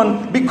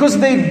someone because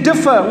they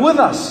differ with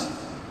us.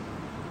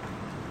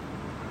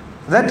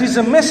 That is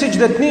a message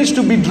that needs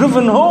to be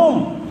driven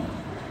home.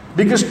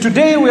 Because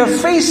today we are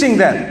facing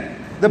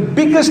that. The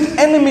biggest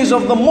enemies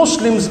of the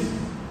Muslims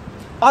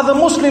are the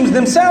Muslims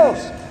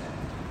themselves.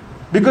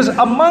 Because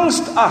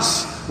amongst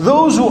us,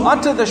 those who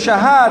utter the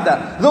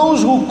shahada,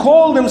 those who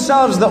call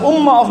themselves the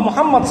ummah of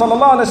Muhammad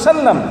sallallahu alaihi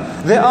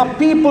wasallam, there are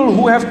people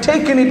who have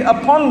taken it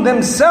upon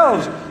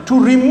themselves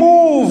to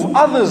remove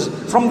others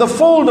from the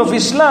fold of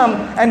Islam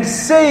and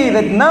say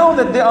that now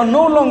that they are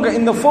no longer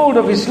in the fold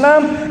of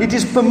Islam, it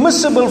is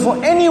permissible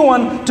for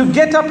anyone to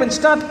get up and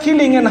start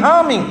killing and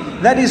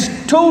harming. That is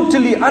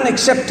totally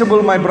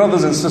unacceptable, my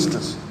brothers and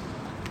sisters.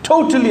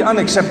 Totally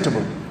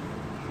unacceptable.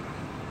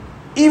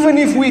 Even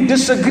if we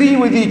disagree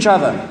with each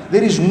other,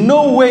 there is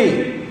no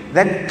way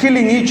that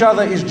killing each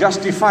other is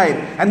justified.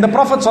 And the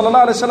Prophet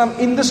ﷺ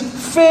in this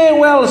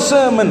farewell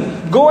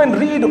sermon, go and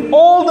read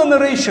all the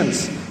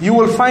narrations. You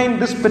will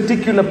find this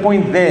particular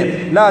point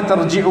there. لا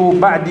ترجعوا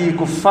بعدي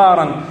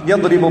كفارا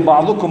يضرب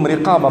بعضكم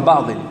رقاب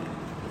بعض.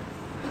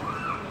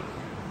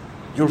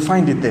 You'll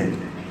find it there.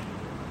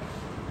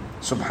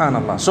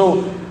 Subhanallah.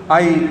 So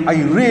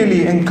I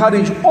really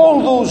encourage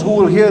all those who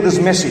will hear this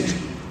message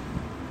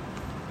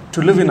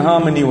to live in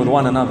harmony with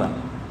one another.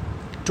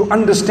 To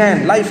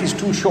understand life is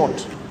too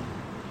short.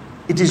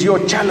 It is your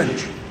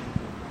challenge.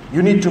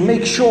 You need to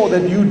make sure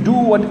that you do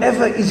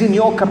whatever is in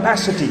your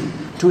capacity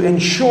to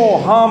ensure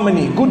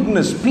harmony,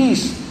 goodness,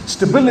 peace,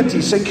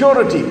 stability,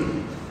 security.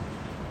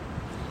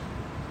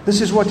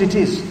 This is what it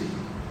is.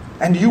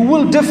 And you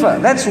will differ.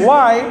 That's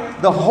why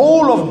the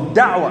whole of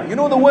da'wah, you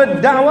know the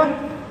word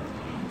da'wah?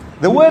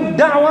 The word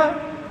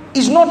da'wah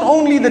is not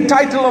only the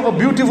title of a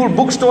beautiful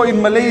bookstore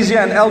in Malaysia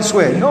and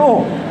elsewhere.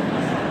 No.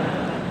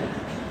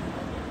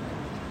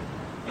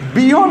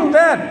 Beyond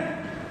that,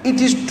 it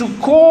is to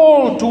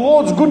call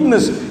towards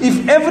goodness.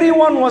 If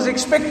everyone was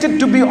expected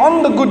to be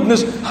on the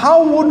goodness,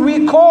 how would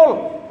we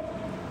call?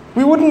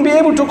 We wouldn't be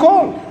able to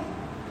call.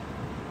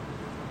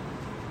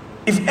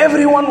 If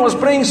everyone was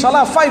praying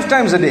salah 5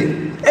 times a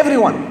day,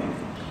 everyone,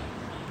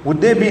 would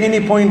there be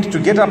any point to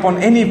get up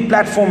on any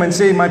platform and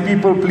say, my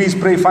people, please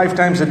pray 5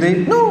 times a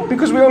day? No,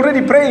 because we're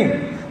already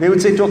praying. They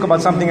would say, talk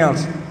about something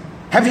else.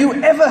 Have you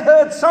ever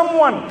heard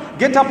someone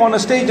get up on a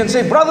stage and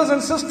say, brothers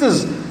and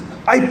sisters,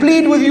 I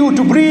plead with you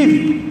to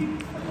breathe.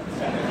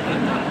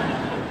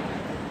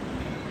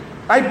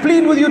 I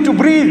plead with you to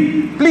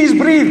breathe. Please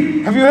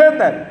breathe. Have you heard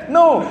that?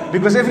 No,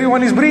 because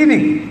everyone is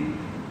breathing.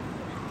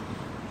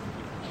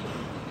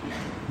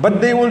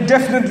 But they will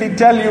definitely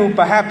tell you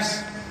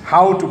perhaps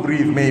how to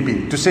breathe,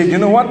 maybe. To say, you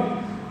know what?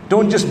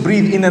 Don't just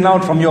breathe in and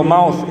out from your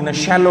mouth in a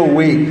shallow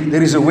way.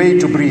 There is a way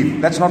to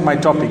breathe. That's not my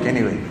topic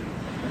anyway.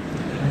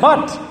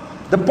 But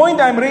the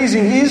point I'm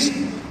raising is,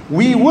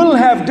 we will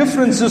have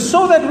differences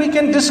so that we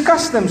can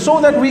discuss them,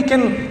 so that we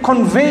can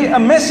convey a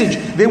message.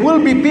 There will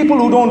be people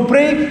who don't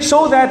pray,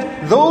 so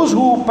that those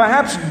who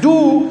perhaps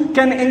do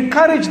can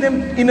encourage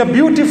them in a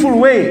beautiful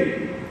way.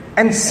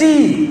 And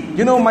see,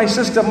 you know, my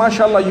sister,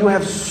 mashallah, you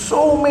have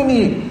so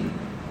many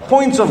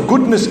points of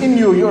goodness in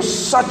you. You're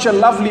such a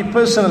lovely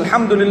person,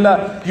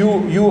 alhamdulillah.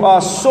 You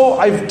are so,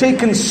 I've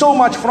taken so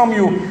much from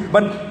you.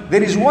 But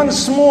there is one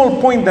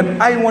small point that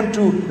I want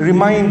to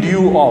remind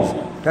you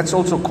of. That's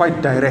also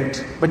quite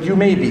direct, but you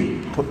may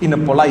be in a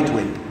polite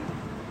way.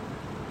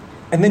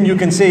 And then you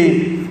can say,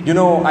 you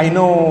know, I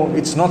know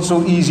it's not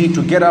so easy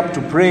to get up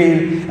to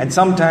pray. And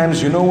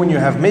sometimes, you know, when you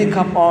have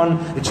makeup on,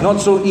 it's not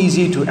so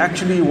easy to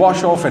actually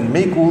wash off and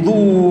make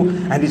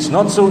wudu. And it's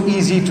not so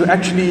easy to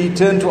actually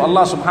turn to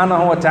Allah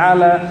subhanahu wa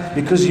ta'ala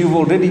because you've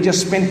already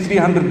just spent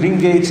 300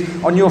 ringgits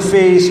on your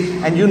face.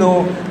 And you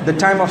know, the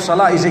time of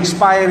salah is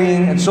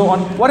expiring and so on.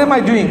 What am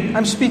I doing?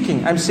 I'm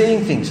speaking, I'm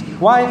saying things.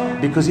 Why?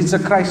 Because it's a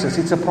crisis,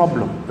 it's a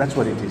problem. That's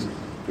what it is.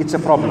 It's a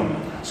problem.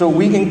 So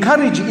we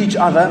encourage each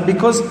other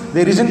because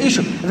there is an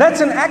issue. That's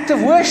an act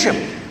of worship.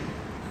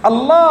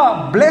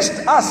 Allah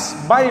blessed us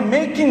by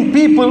making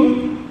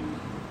people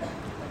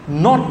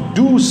not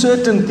do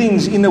certain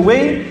things in a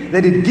way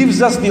that it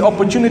gives us the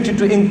opportunity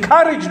to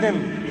encourage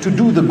them to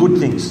do the good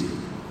things.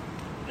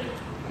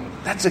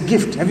 That's a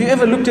gift. Have you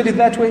ever looked at it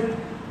that way?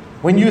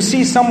 When you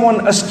see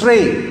someone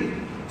astray,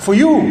 for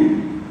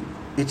you,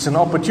 it's an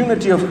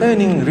opportunity of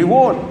earning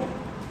reward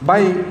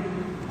by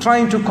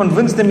trying to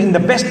convince them in the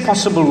best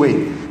possible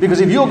way.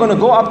 Because if you're going to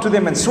go up to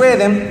them and swear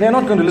them, they're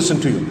not going to listen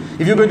to you.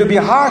 If you're going to be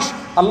harsh,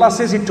 Allah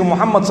says it to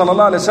Muhammad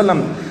sallallahu alaihi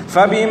wasallam,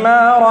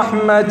 فَبِمَا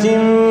رَحْمَةٍ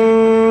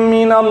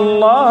مِّنَ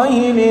اللَّهِ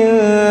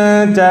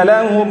لِنْتَ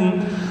لَهُمْ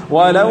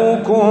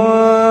وَلَوْ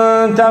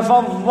كُنْتَ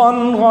فَظًّا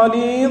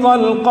غَلِيظَ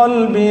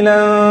الْقَلْبِ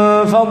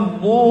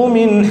لَانْفَضُّوا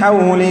مِنْ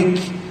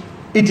حَوْلِكَ.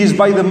 It is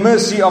by the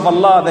mercy of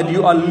Allah that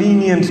you are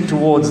lenient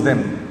towards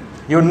them.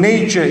 Your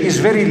nature is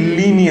very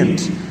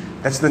lenient.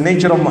 That's the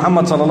nature of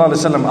Muhammad sallallahu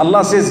alaihi wasallam.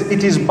 Allah says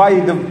it is by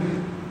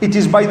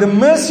the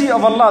mercy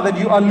of Allah that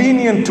you are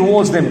lenient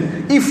towards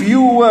them. If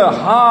you were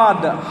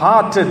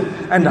hard-hearted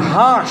and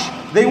harsh,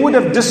 they would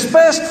have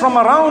dispersed from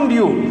around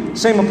you.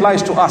 Same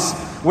applies to us.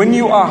 When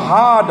you are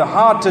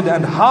hard-hearted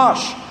and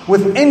harsh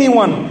with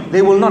anyone,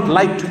 they will not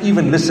like to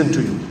even listen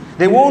to you.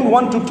 They won't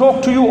want to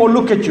talk to you or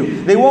look at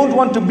you. They won't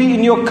want to be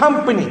in your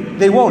company.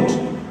 They won't.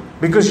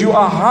 Because you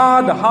are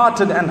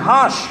hard-hearted and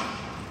harsh.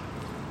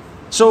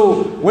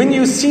 So when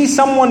you see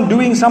someone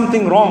doing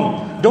something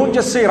wrong, don't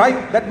just say,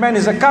 right, that man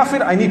is a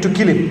kafir, I need to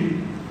kill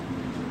him.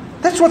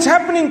 That's what's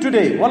happening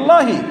today,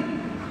 wallahi.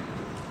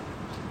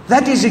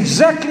 That is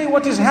exactly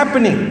what is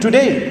happening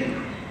today.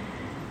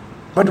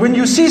 But when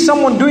you see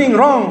someone doing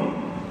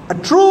wrong, a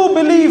true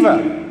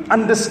believer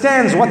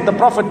understands what the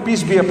Prophet,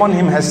 peace be upon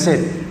him, has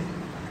said.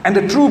 And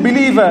a true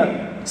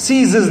believer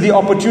seizes the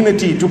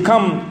opportunity to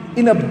come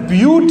in a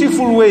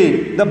beautiful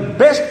way, the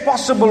best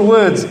possible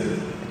words,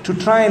 to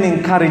try and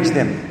encourage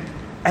them.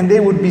 And they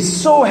would be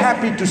so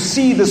happy to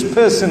see this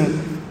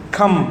person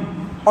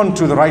come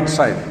onto the right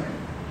side.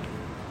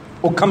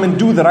 Or come and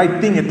do the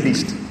right thing at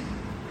least.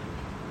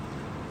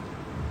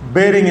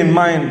 Bearing in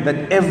mind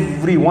that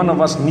every one of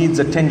us needs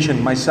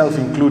attention, myself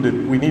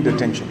included, we need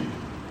attention.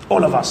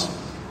 All of us.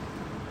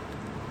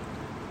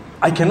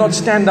 I cannot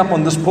stand up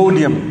on this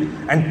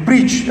podium and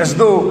preach as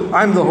though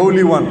I'm the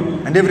holy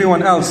one and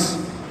everyone else,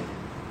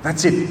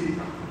 that's it.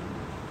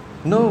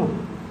 No.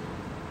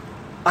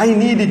 I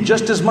need it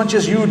just as much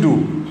as you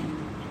do.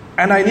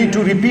 And I need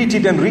to repeat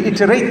it and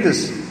reiterate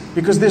this,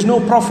 because there's no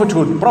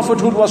prophethood.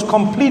 Prophethood was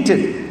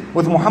completed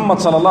with Muhammad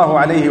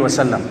sallallahu alayhi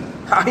wasallam.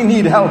 I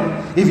need help.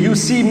 If you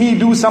see me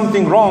do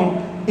something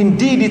wrong,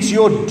 indeed it's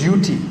your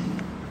duty.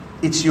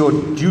 It's your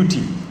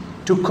duty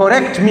to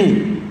correct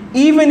me,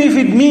 even if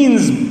it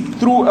means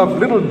through a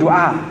little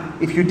dua.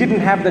 If you didn't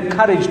have the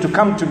courage to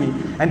come to me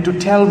and to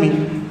tell me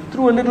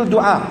through a little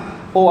dua,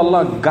 oh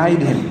Allah,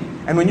 guide him.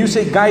 And when you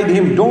say guide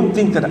him, don't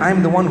think that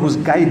I'm the one who's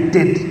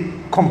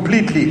guided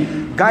completely.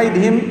 Guide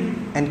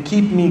him and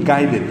keep me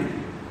guided.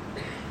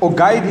 Or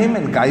guide him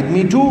and guide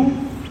me too.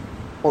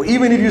 Or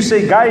even if you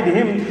say guide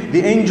him,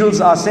 the angels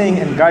are saying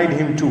and guide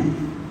him too.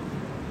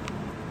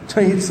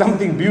 So it's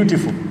something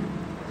beautiful.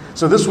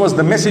 So this was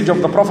the message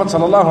of the Prophet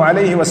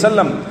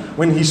ﷺ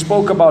when he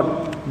spoke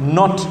about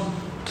not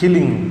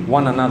killing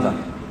one another.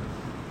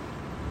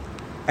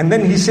 And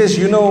then he says,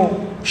 shaitan,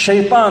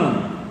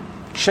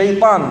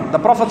 the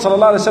Prophet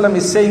ﷺ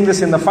is saying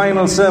this in the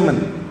final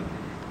sermon.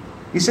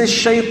 He says,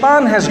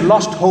 shaitan has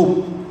lost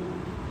hope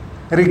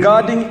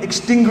regarding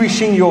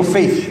extinguishing your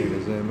faith.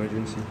 There's an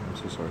emergency. I'm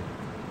so sorry.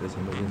 There's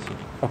an emergency.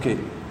 Okay.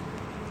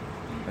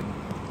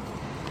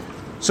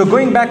 So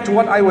going back to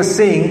what I was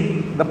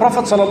saying, the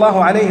Prophet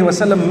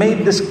ﷺ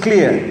made this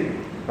clear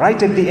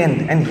right at the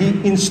end. And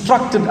he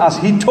instructed us,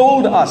 he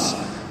told us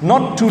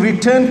not to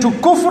return to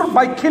kufr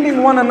by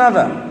killing one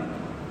another.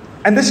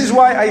 And this is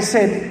why I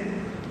said,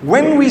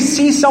 when we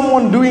see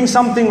someone doing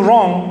something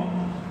wrong,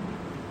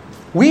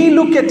 we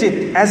look at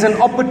it as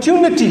an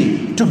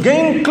opportunity to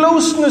gain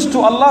closeness to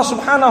Allah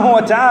subhanahu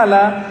wa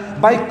ta'ala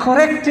by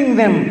correcting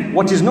them,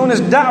 what is known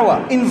as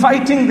da'wah,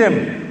 inviting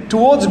them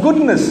towards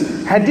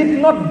goodness. Had it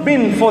not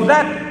been for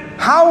that,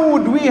 how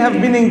would we have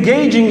been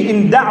engaging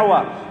in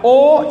da'wah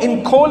or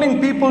in calling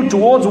people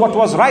towards what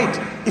was right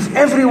if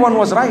everyone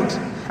was right?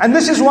 And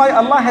this is why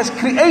Allah has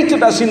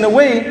created us in a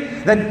way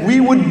that we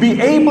would be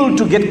able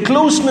to get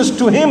closeness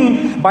to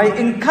Him by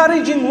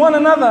encouraging one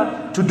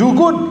another to do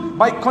good,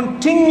 by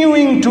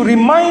continuing to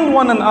remind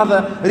one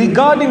another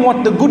regarding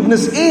what the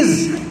goodness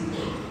is.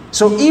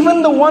 So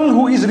even the one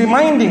who is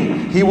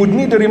reminding, he would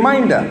need a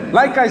reminder.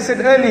 Like I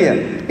said earlier,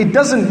 it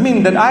doesn't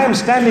mean that I am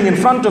standing in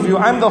front of you,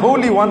 I'm the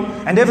holy one,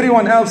 and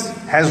everyone else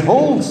has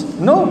holes.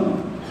 No.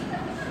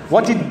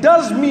 What it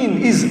does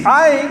mean is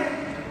I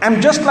am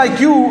just like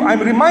you,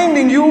 I'm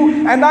reminding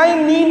you, and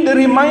I need the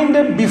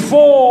reminder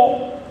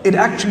before it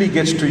actually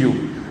gets to you.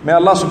 May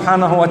Allah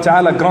subhanahu wa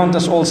ta'ala grant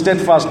us all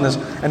steadfastness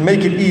and make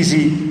it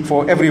easy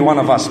for every one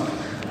of us.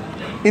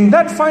 In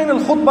that final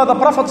khutbah, the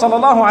Prophet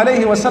sallallahu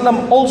alaihi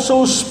wasallam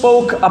also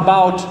spoke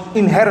about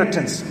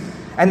inheritance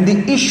and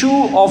the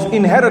issue of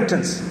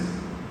inheritance.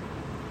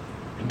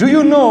 Do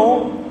you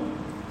know,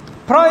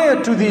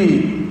 prior to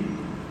the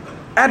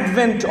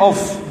advent of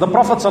the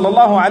Prophet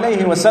sallallahu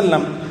alaihi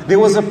wasallam, there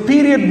was a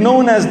period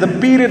known as the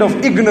period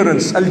of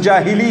ignorance,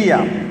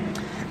 al-jahiliyyah.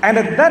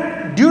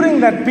 And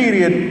during that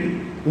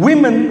period,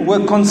 women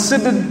were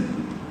considered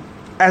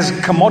as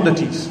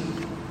commodities.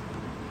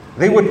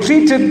 They were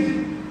treated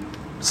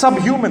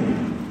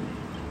subhuman.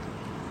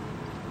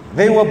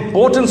 They were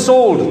bought and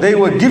sold. They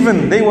were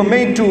given. They were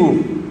made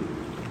to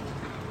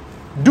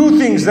do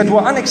things that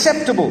were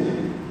unacceptable.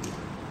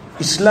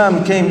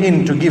 Islam came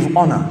in to give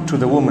honor to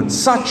the woman,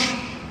 such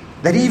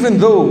that even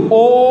though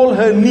all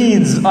her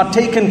needs are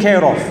taken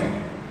care of,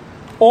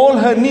 all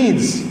her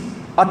needs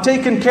are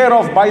taken care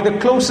of by the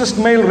closest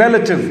male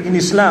relative in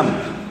Islam,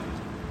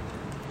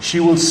 she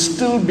will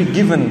still be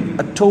given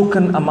a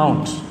token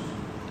amount.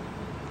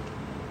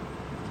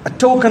 A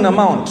token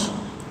amount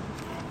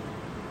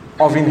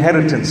of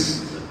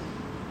inheritance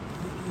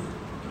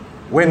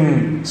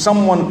when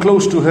someone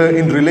close to her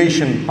in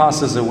relation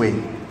passes away.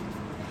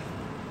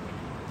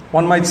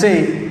 One might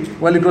say,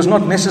 well, it was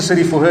not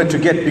necessary for her to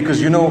get,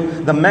 because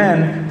the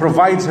man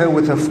provides her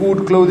with her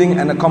food, clothing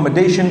and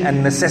accommodation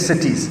and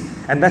necessities.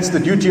 And that's the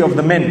duty of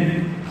the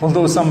men,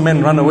 although some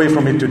men run away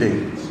from it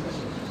today.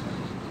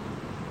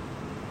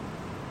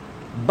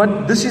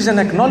 But this is an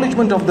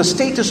acknowledgement of the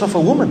status of a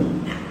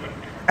woman.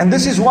 And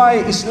this is why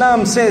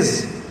Islam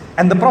says,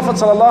 and the Prophet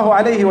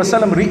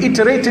ﷺ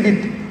reiterated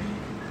it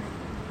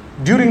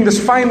during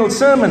this final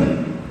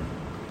sermon,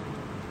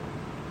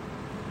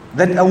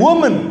 that a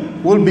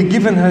woman will be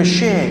given her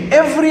share.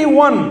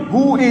 Everyone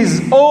who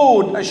is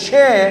owed a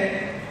share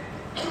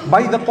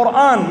by the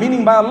Quran,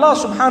 meaning by Allah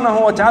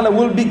subhanahu wa ta'ala,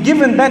 will be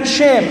given that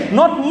share.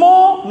 Not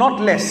more, not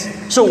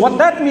less. So what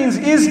that means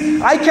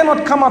is, I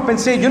cannot come up and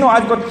say,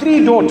 I've got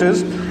 3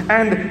 daughters,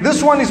 and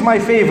this one is my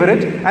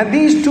favorite, and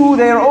these 2,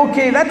 they are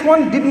okay. That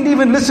one didn't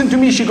even listen to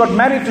me. She got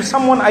married to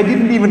someone I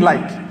didn't even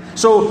like.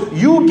 So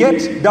you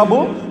get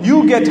double,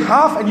 you get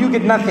half, and you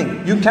get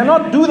nothing. You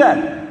cannot do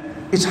that.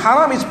 It's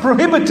haram, it's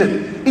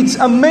prohibited. It's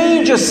a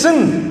major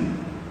sin.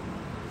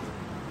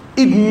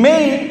 It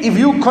may, if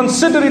you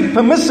consider it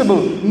permissible,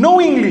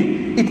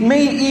 knowingly, it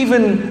may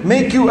even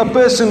make you a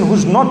person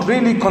who's not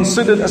really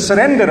considered a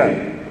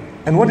surrenderer.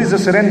 And what is a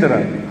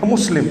surrenderer? A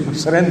Muslim who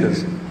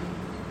surrenders.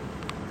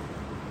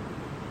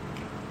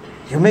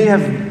 You may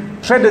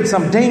have treaded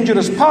some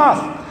dangerous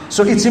path.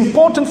 So it's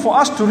important for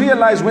us to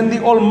realize, when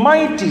the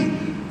Almighty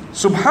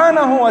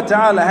subhanahu wa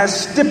ta'ala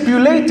has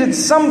stipulated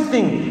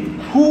something,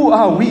 who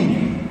are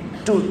we?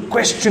 to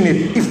question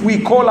it if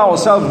we call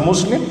ourselves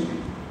Muslim?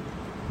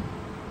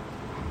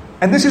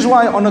 And this is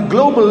why on a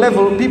global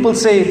level, people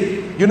say,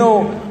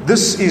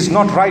 this is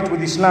not right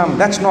with Islam,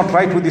 that's not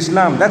right with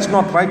Islam, that's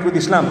not right with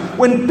Islam.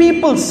 When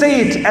people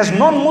say it as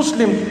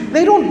non-Muslim,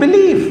 they don't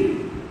believe.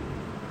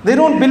 They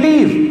don't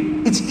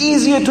believe. It's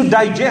easier to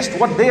digest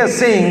what they are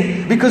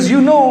saying because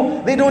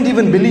they don't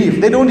even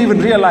believe, they don't even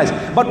realize.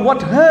 But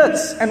what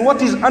hurts and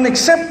what is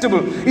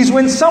unacceptable is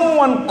when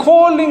someone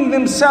calling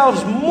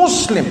themselves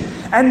Muslim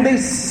and they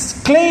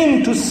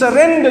claim to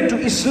surrender to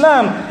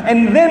Islam,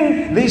 and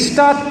then they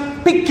start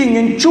picking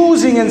and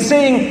choosing and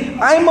saying,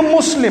 I'm a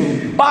Muslim,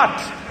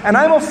 and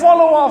I'm a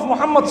follower of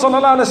Muhammad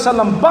sallallahu alaihi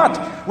wasallam, but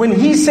when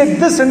he said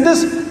this and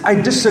this, I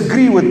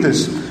disagree with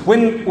this.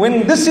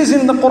 When this is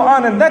in the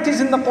Quran and that is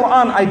in the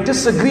Quran, I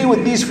disagree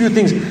with these few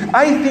things.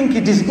 I think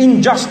it is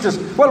injustice.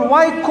 Well,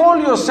 why call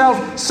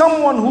yourself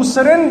someone who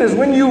surrenders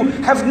when you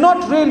have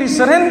not really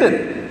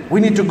surrendered? We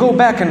need to go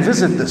back and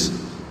visit this.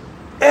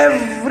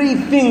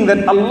 Everything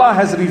that Allah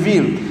has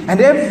revealed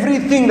and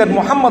everything that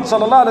Muhammad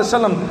sallallahu alaihi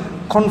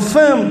wasallam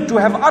confirmed to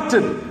have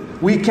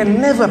uttered, we can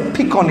never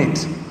pick on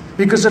it,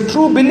 because a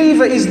true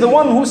believer is the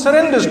one who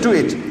surrenders to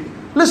it.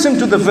 Listen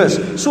to the verse,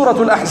 Surah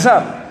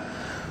Al-Ahzab.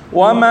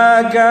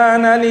 وَمَا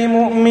كَانَ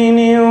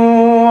لِمُؤْمِنٍ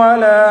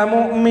وَلَا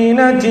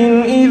مُؤْمِنَةٍ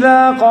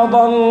إِذَا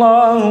قَضَى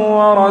اللَّهُ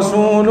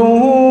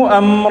وَرَسُولُهُ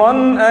أَمْرًا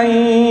أَن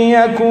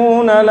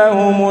يَكُونَ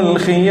لَهُمُ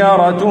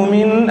الْخِيَرَةُ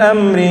مِنْ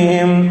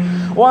أَمْرِهِمْ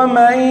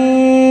وَمَنْ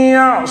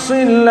يَعْصِ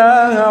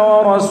اللَّهَ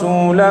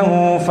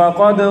وَرَسُولَهُ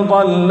فَقَدْ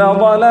ضَلَّ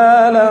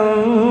ضَلَالًا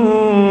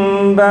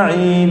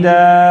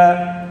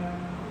بَعِيدًا.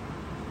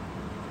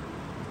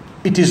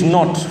 It is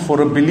not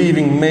for a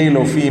believing male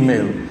or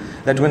female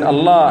that when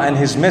Allah and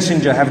His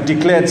Messenger have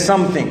declared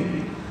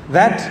something,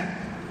 that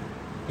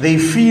they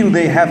feel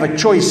they have a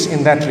choice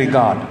in that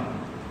regard.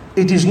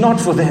 It is not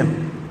for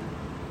them.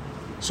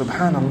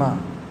 Subhanallah.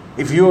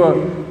 If you are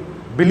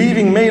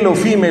believing male or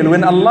female,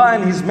 when Allah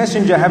and His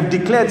Messenger have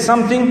declared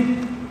something,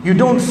 you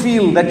don't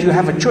feel that you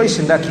have a choice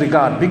in that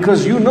regard,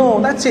 because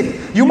that's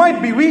it. You might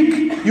be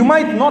weak, you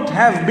might not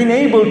have been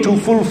able to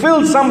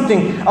fulfill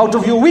something out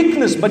of your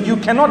weakness, but you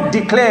cannot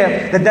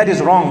declare that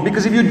is wrong,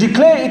 because if you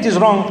declare it is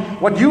wrong,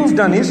 what you've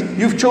done is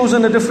you've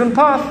chosen a different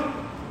path.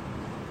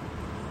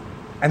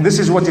 And this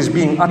is what is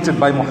being uttered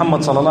by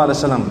Muhammad sallallahu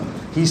alaihi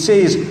wasallam. He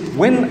says,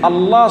 when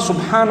Allah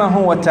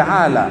subhanahu wa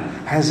ta'ala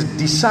has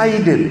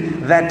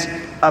decided that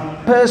a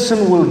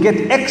person will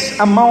get X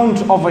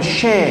amount of a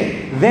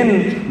share,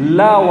 then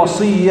la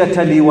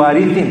wasiyyata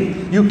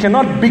liwarithin. You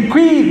cannot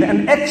bequeath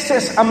an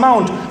excess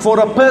amount for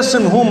a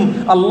person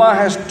whom Allah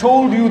has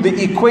told you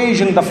the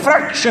equation, the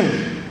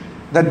fraction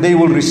that they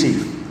will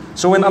receive.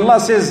 So when Allah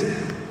says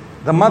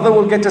the mother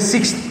will get a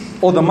sixth,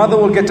 or the mother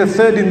will get a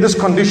third in this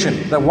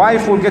condition, the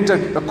wife will get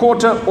a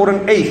quarter or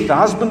an eighth, the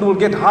husband will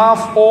get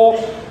half or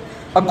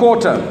a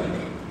quarter,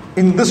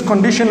 in this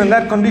condition and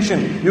that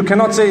condition, you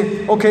cannot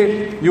say,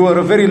 okay, you are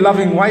a very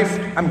loving wife,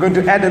 I'm going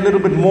to add a little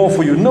bit more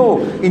for you. No,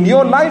 in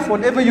your life,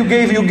 whatever you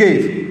gave, you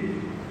gave.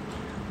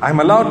 I'm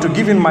allowed to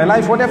give in my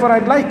life whatever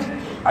I'd like.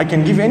 I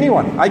can give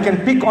anyone. I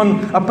can pick on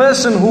a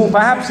person who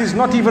perhaps is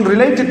not even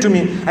related to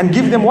me and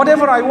give them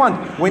whatever I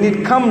want. When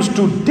it comes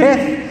to death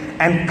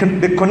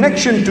and the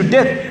connection to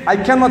death, I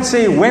cannot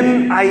say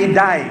when I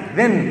die,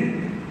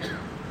 then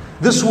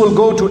this will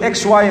go to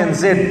X, Y, and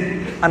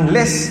Z,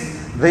 unless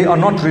they are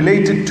not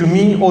related to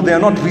me, or they are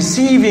not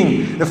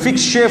receiving the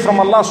fixed share from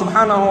Allah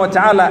subhanahu wa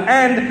ta'ala,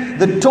 and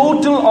the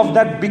total of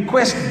that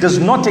bequest does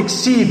not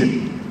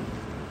exceed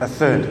a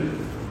third,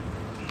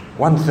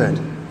 1/3.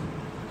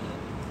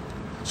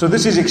 So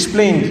this is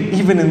explained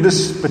even in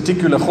this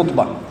particular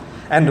khutbah.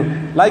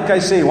 And like I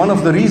say, one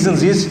of the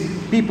reasons is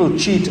people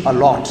cheat a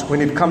lot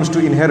when it comes to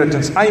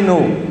inheritance. I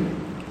know,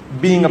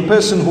 being a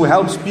person who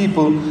helps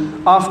people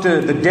after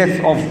the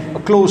death of a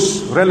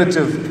close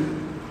relative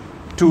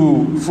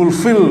to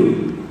fulfill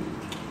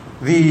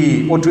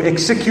or to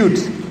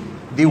execute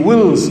the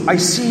wills, I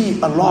see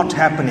a lot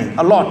happening,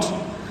 a lot.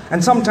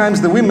 And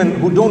sometimes the women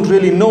who don't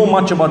really know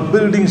much about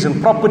buildings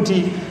and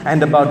property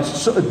and about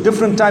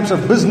different types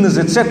of business,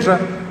 etc.,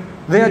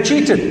 they are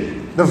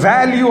cheated. The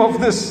value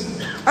of this,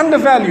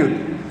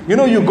 undervalued.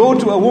 You go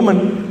to a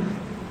woman,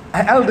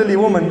 an elderly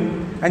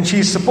woman, and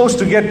she's supposed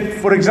to get,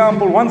 for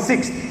example,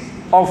 1/6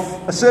 of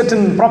a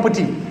certain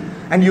property.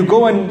 And you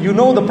go and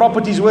the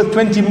property is worth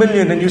 20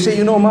 million, and you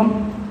say,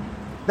 mom,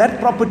 that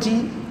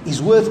property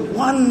is worth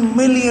 $1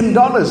 million.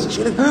 She's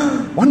like,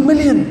 1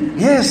 million?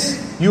 Yes,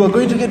 you are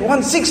going to get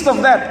 1/6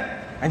 of that.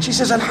 And she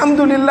says,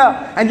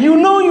 Alhamdulillah. And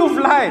you've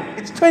lied.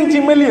 It's 20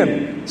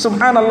 million.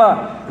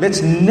 Subhanallah.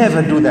 Let's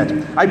never do that.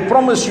 I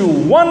promise you,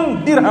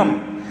 1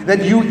 dirham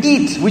that you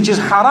eat, which is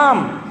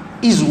haram,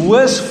 is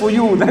worse for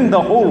you than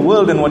the whole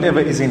world and whatever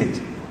is in it.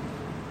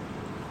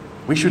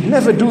 We should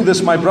never do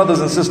this, my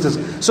brothers and sisters.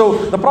 So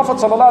the Prophet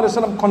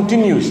ﷺ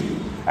continues,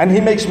 and he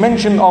makes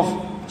mention of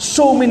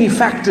so many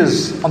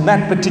factors on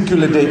that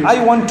particular day.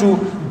 I want to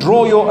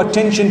draw your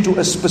attention to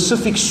a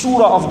specific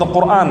surah of the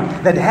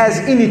Quran that has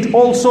in it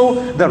also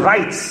the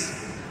rights.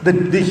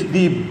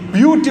 the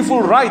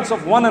beautiful rights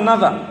of one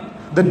another,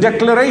 the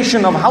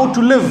declaration of how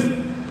to live.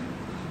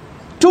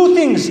 Two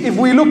things, if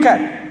we look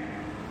at,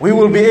 we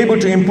will be able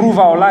to improve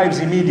our lives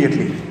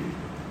immediately.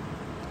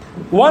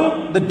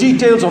 One, the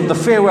details of the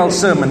farewell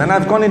sermon, and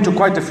I've gone into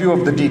quite a few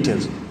of the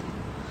details.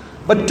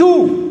 But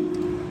two,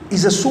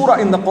 is a surah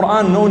in the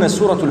Quran known as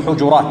Surah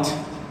Al-Hujurat.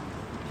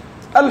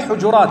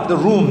 Al-Hujurat, the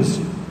rooms.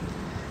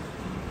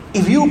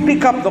 If you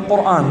pick up the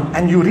Quran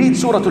and you read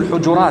Surah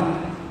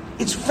Al-Hujurat,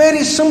 it's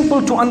very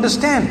simple to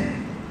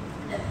understand.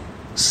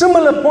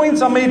 Similar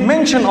points are made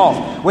mention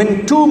of.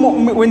 When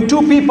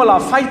two people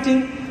are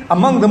fighting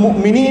among the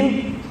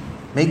mu'mineen,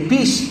 make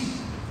peace.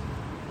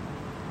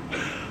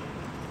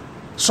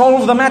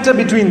 Solve the matter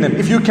between them.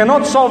 If you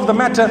cannot solve the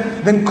matter,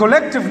 then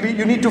collectively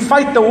you need to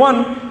fight the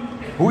one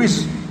who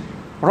is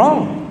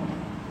wrong.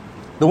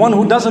 The one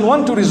who doesn't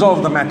want to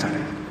resolve the matter.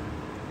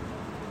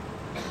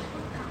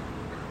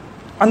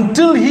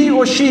 Until he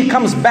or she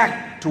comes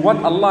back to what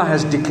Allah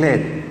has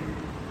declared.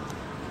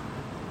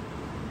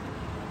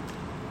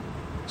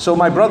 So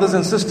my brothers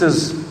and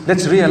sisters,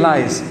 let's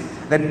realize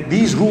that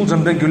these rules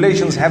and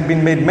regulations have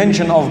been made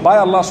mention of by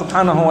Allah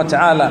subhanahu wa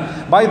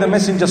ta'ala, by the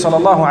Messenger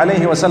sallallahu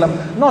alayhi wa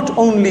sallam, not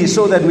only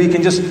so that we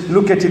can just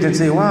look at it and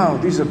say, wow,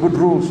 these are good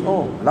rules,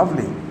 oh,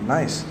 lovely,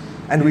 nice.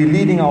 And we're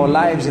leading our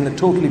lives in a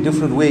totally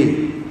different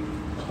way.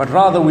 But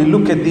rather we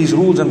look at these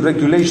rules and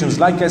regulations.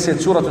 Like I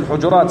said, Surah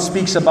Al-Hujurat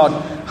speaks about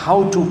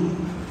how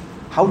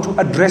to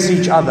address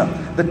each other,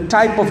 the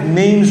type of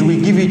names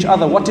we give each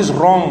other, what is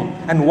wrong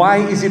and why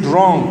is it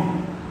wrong.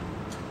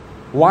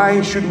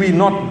 Why should we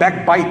not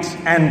backbite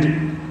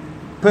and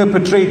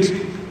perpetrate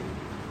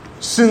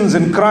sins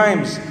and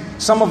crimes?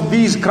 Some of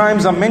these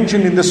crimes are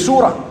mentioned in the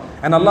surah.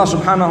 And Allah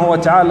subhanahu wa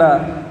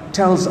ta'ala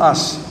tells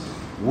us,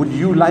 would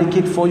you like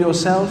it for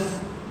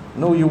yourself?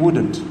 No, you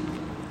wouldn't.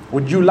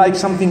 Would you like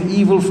something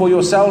evil for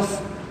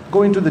yourself?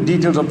 Go into the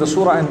details of the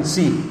surah and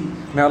see.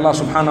 May Allah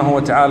subhanahu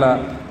wa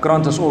ta'ala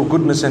grant us all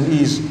goodness and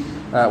ease.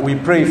 We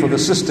pray for the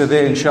sister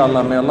there,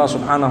 inshallah. May Allah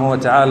subhanahu wa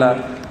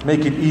ta'ala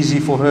make it easy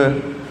for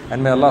her.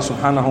 And may Allah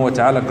subhanahu wa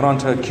ta'ala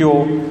grant her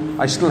cure.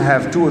 I still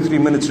have 2 or 3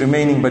 minutes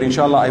remaining, but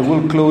inshallah I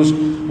will close.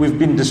 We've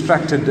been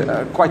distracted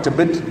quite a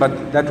bit,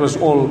 but that was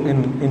all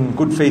in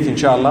good faith,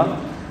 inshallah.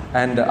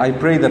 And I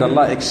pray that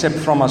Allah accept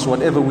from us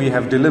whatever we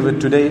have delivered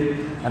today.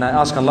 And I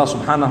ask Allah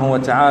subhanahu wa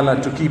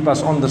ta'ala to keep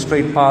us on the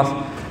straight path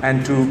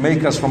and to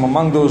make us from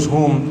among those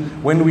whom,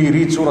 when we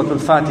read Surah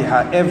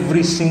Al-Fatiha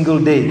every single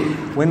day,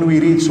 when we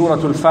read Surah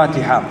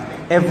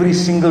Al-Fatiha every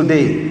single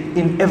day,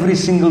 in every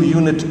single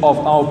unit of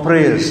our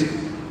prayers,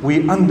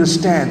 we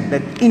understand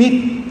that in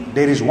it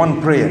there is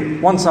one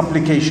prayer, one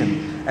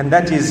supplication, and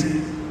that is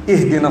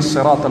Ihdina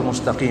as-sirat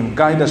al-mustaqim,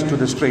 guide us to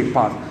the straight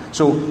path.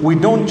 So we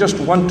don't just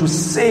want to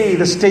say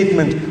the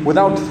statement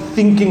without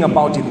thinking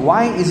about it.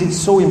 Why is it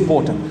so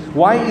important?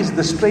 Why is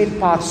the straight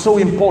path so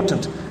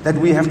important that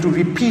we have to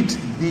repeat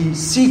the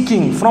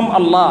seeking from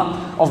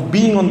Allah of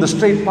being on the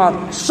straight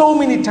path so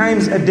many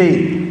times a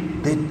day?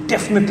 There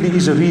definitely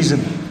is a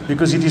reason.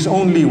 Because it is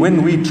only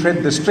when we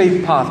tread the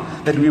straight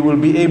path that we will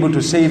be able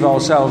to save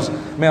ourselves.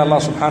 May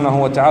Allah subhanahu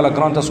wa ta'ala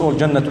grant us all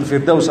Jannatul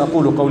Firdaus.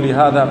 أقول قولي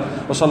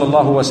هذا وصلى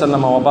الله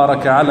وسلم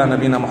وبارك على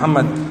نبينا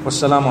محمد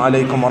والسلام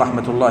عليكم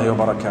ورحمة الله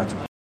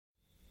وبركاته.